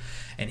it.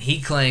 And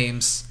he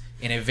claims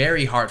in a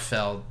very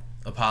heartfelt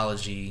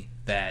apology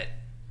that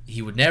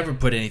he would never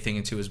put anything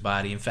into his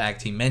body. In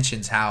fact, he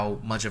mentions how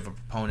much of a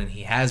proponent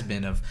he has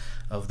been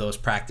of those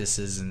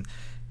practices, and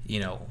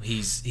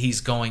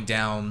he's going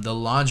down the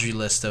laundry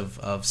list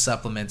of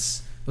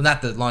supplements. Well,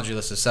 not the laundry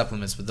list of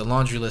supplements, but the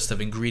laundry list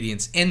of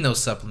ingredients in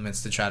those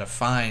supplements to try to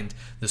find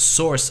the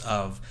source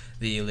of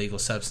the illegal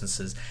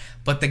substances.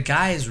 But the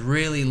guy is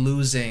really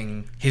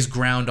losing his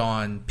ground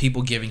on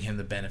people giving him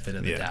the benefit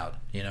of the doubt,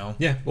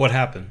 Yeah, what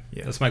happened?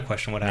 Yeah. That's my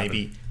question. What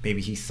happened?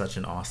 Maybe he's such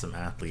an awesome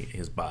athlete,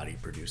 his body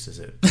produces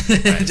it.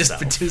 Just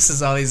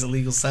produces all these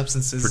illegal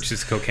substances.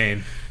 Produces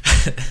cocaine.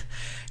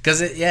 Because,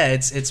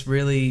 it's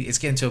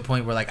getting to a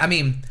point where,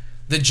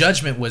 the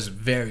judgment was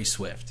very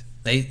swift.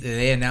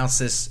 They announced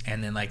this,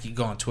 and then you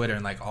go on Twitter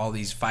and all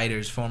these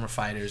fighters, former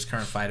fighters,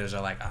 current fighters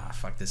are like,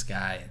 fuck this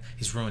guy,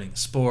 he's ruining the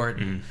sport.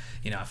 And,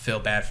 I feel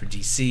bad for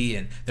DC.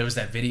 And there was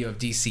that video of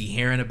DC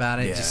hearing about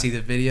it. Did you see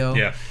the video?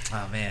 Yeah.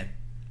 Oh man,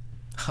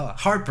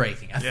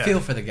 heartbreaking. I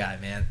feel for the guy,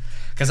 man,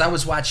 because I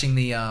was watching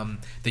the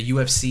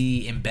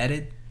UFC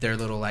Embedded, their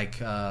little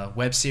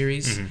web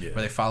series where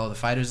they follow the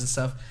fighters and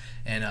stuff,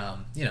 and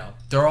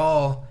they're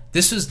all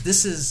this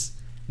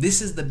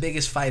is the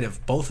biggest fight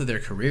of both of their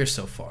careers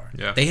so far.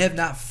 Yeah. They have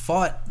not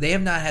fought. They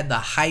have not had the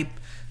hype,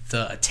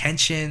 the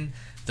attention,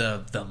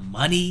 the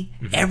money,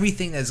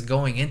 everything that's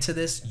going into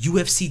this.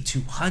 UFC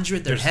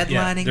 200, they're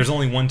headlining. Yeah, there's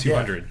only one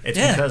 200. It's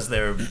because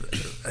they're.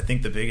 I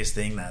think the biggest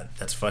thing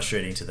that's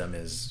frustrating to them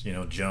is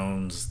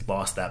Jones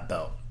lost that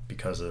belt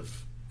because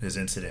of his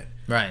incident.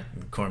 Right.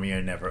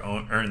 Cormier never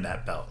earned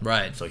that belt.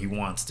 Right. So he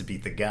wants to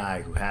beat the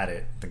guy who had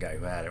it. The guy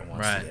who had it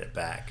wants to get it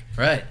back.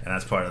 Right. And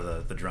that's part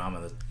of the drama.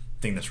 The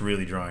thing that's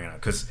really drawing out,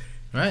 because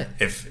right,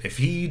 if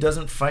he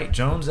doesn't fight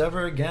Jones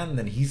ever again,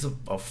 then he's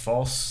a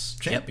false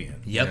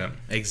champion. Yep.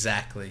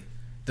 Exactly.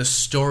 The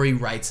story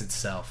writes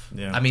itself.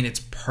 Yeah. I mean, it's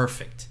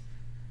perfect,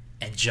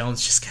 and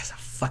Jones just gotta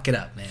fuck it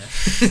up, man.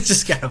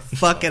 Just gotta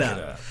fuck it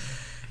up.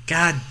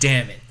 God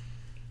damn it!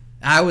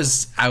 I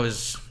was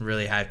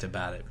really hyped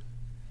about it,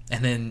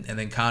 and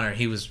then Connor,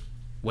 he was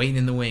waiting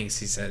in the wings.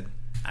 He said,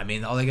 "I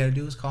mean, all they gotta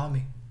do is call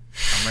me.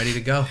 I'm ready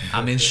to go.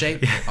 I'm in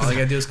shape. All I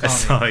gotta do is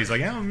call me." He's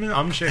like, "Yeah, I'm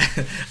in shape.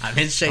 I'm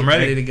in shape. I'm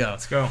ready to go.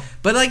 Let's go."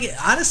 But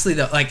honestly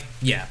though,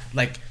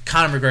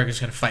 Conor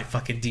McGregor's gonna fight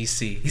fucking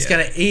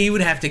DC. He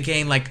would have to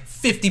gain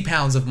 50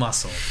 pounds of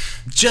muscle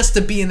just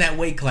to be in that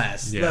weight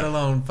class, let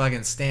alone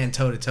fucking stand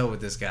toe to toe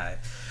with this guy.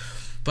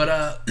 But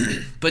I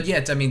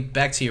mean,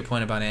 back to your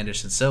point about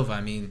Anderson Silva.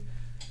 I mean,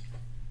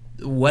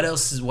 what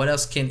else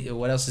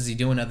is he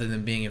doing other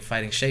than being in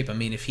fighting shape? I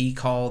mean, if he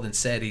called and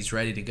said he's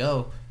ready to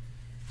go,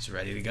 he's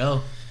ready to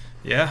go.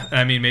 Yeah,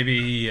 I mean,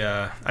 maybe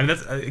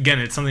that's, again,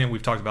 it's something that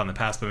we've talked about in the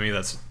past, but maybe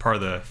that's part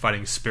of the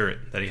fighting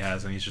spirit that he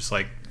has, and he's just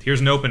like, here's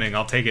an opening,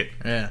 I'll take it.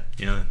 Yeah.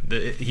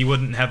 He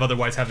wouldn't have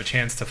otherwise have a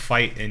chance to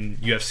fight in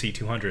UFC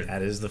 200.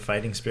 That is the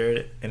fighting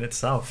spirit in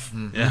itself.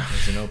 Mm-hmm. Yeah.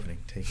 There's an opening,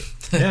 take it.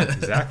 Yeah,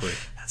 exactly.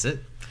 That's it.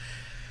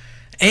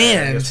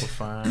 And I guess we'll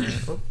find...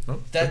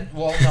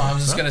 I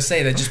was just gonna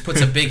say that just puts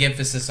a big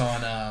emphasis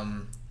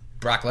on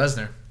Brock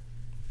Lesnar.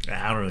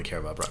 I don't really care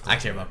about Brock Lesnar. I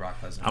care about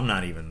Brock Lesnar. I'm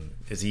not even...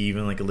 Is he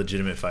even a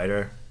legitimate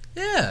fighter?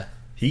 Yeah.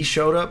 He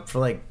showed up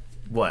for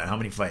what? How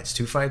many fights?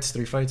 2 fights?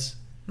 3 fights?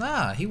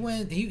 Nah, he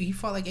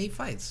fought 8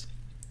 fights.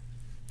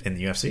 In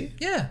the UFC?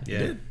 Yeah. He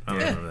did? I don't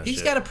remember that He's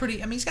shit. got a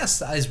pretty... I mean,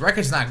 his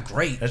record's not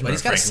great, but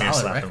he's got a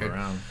solid record.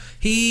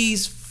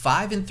 He's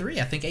 5-3.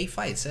 I think 8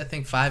 fights. I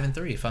think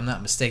 5-3, if I'm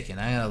not mistaken.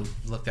 I gotta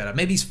look that up.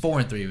 Maybe he's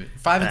 4-3.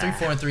 5-3,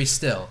 4-3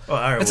 still. Oh,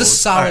 all right, it's a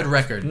solid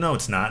record. No,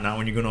 it's not. Not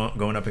when you're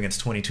going up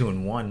against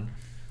 22-1.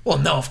 Well,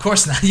 no, of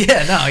course not.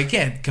 Yeah, no, he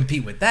can't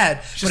compete with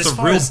that. He's just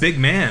a real big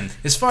man.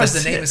 As far as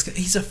the name is,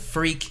 he's a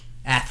freak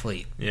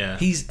athlete. Yeah.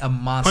 He's a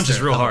monster. Punches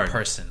real hard. A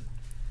person.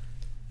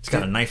 He's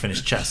got a knife in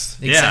his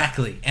chest.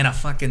 Exactly. And a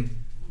fucking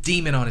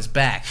demon on his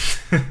back.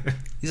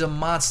 He's a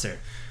monster.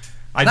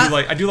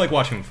 I do like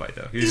watching him fight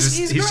though. He's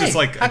just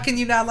like, how can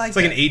you not like? It's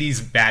like an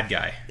 '80s bad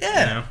guy.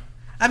 Yeah.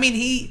 I mean,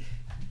 he's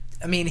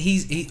an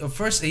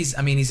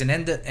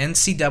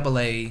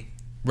NCAA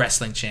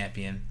wrestling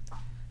champion,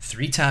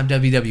 3-time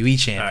WWE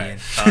champion.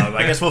 Right.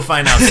 I guess we'll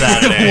find out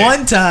Saturday.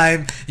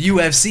 1-time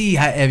UFC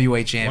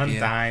heavyweight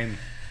champion. 1 time.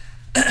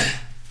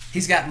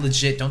 He's got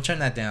legit. Don't turn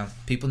that down.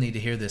 People need to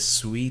hear this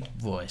sweet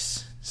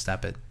voice.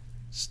 Stop it.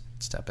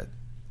 Stop it.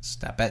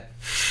 Stop it.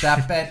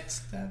 Stop it.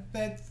 Stop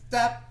it.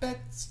 Stop it.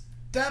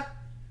 Stop.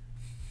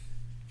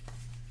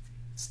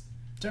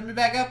 Turn me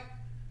back up,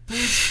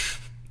 please.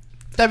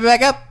 Turn me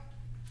back up.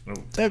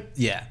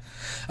 Yeah.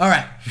 All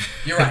right.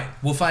 You're right.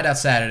 We'll find out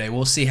Saturday.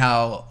 We'll see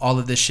how all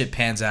of this shit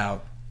pans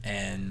out.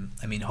 And,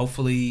 I mean,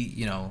 hopefully,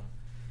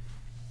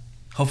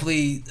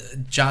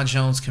 Jon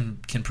Jones can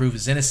prove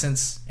his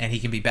innocence and he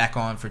can be back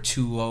on for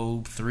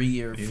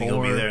 203 or 4. You think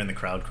he'll be there in the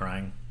crowd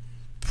crying?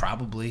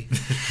 Probably.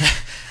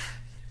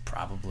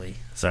 Probably.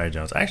 Sorry,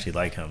 Jones. I actually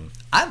like him.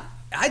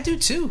 I do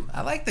too.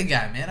 I like the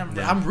guy, man.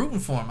 I'm rooting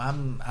for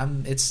him.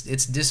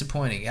 It's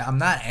disappointing. I'm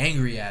not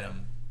angry at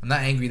him. I'm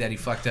not angry that he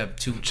fucked up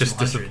just 200.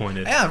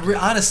 Disappointed. Yeah,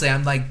 honestly,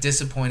 I'm like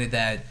disappointed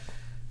that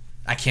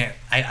I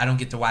don't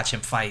get to watch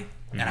him fight,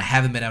 and I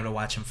haven't been able to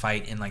watch him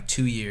fight in like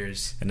 2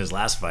 years. And his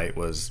last fight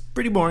was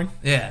pretty boring.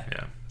 Yeah.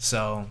 Yeah.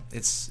 So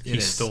he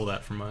stole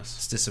that from us.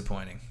 It's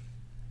disappointing.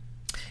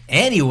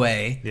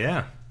 Anyway.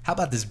 Yeah. How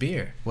about this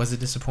beer? Was it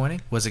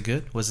disappointing? Was it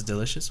good? Was it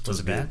delicious? Was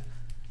it bad?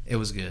 It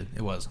was good.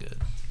 It was good.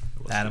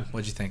 Adam,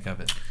 what'd you think of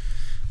it?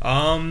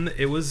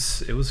 It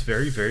was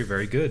very, very,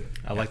 very good.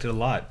 I liked it a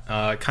lot.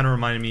 Kind of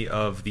reminded me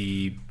of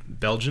the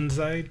Belgians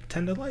I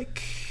tend to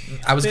like.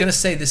 I was gonna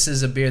say this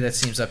is a beer that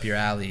seems up your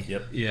alley.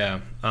 Yep. Yeah.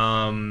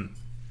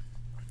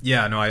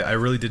 Yeah. No, I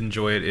really did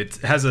enjoy it. It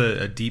has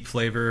a deep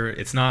flavor.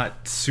 It's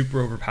not super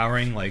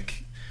overpowering.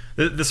 Like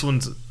this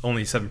one's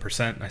only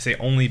 7%. I say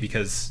only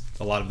because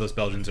a lot of those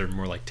Belgians are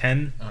more like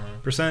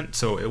 10%.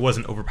 So it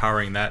wasn't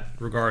overpowering in that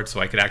regard.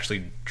 So I could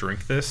actually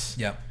drink this.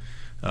 Yep.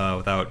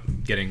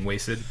 Without getting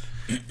wasted.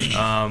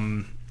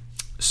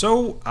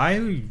 So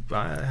I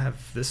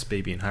have this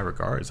baby in high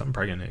regards. I'm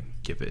probably gonna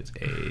give it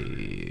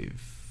a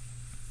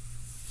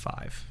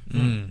 5.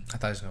 I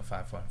thought he was going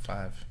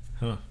 5.5.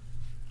 Huh.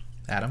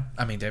 Adam?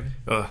 I mean David?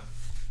 I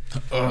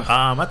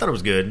thought it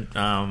was good.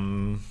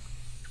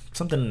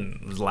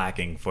 Something was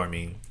lacking for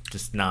me.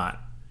 Just not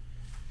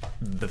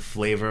the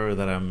flavor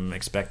that I'm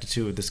expected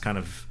to with this kind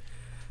of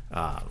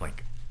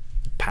like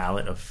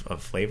palette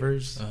of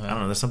flavors. I don't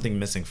know. There's something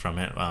missing from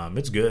it.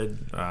 It's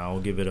good.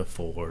 I'll give it a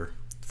 4.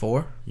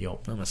 4?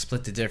 Yup. I'm gonna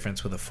split the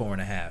difference with a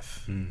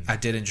 4.5. I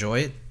did enjoy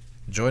it.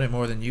 Enjoyed it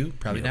more than you.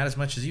 Probably not as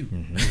much as you,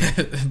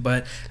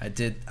 but I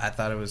did. I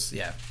thought it was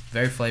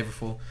very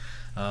flavorful.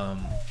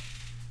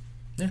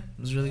 It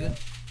was really good.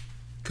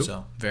 Cool.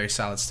 So very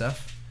solid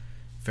stuff.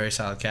 Very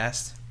solid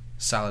cast.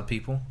 Solid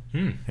people.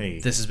 Hey.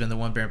 This has been the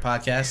One Baron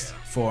Podcast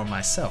for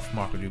myself,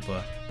 Marco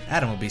Dupa,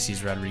 Adam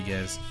Obeses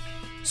Rodriguez,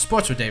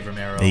 Sports with Dave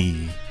Romero.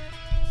 Hey.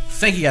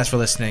 Thank you guys for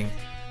listening.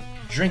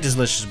 Drink this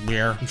delicious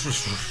beer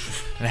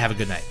and have a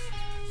good night.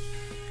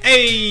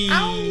 Hey.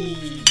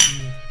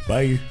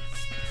 Bye.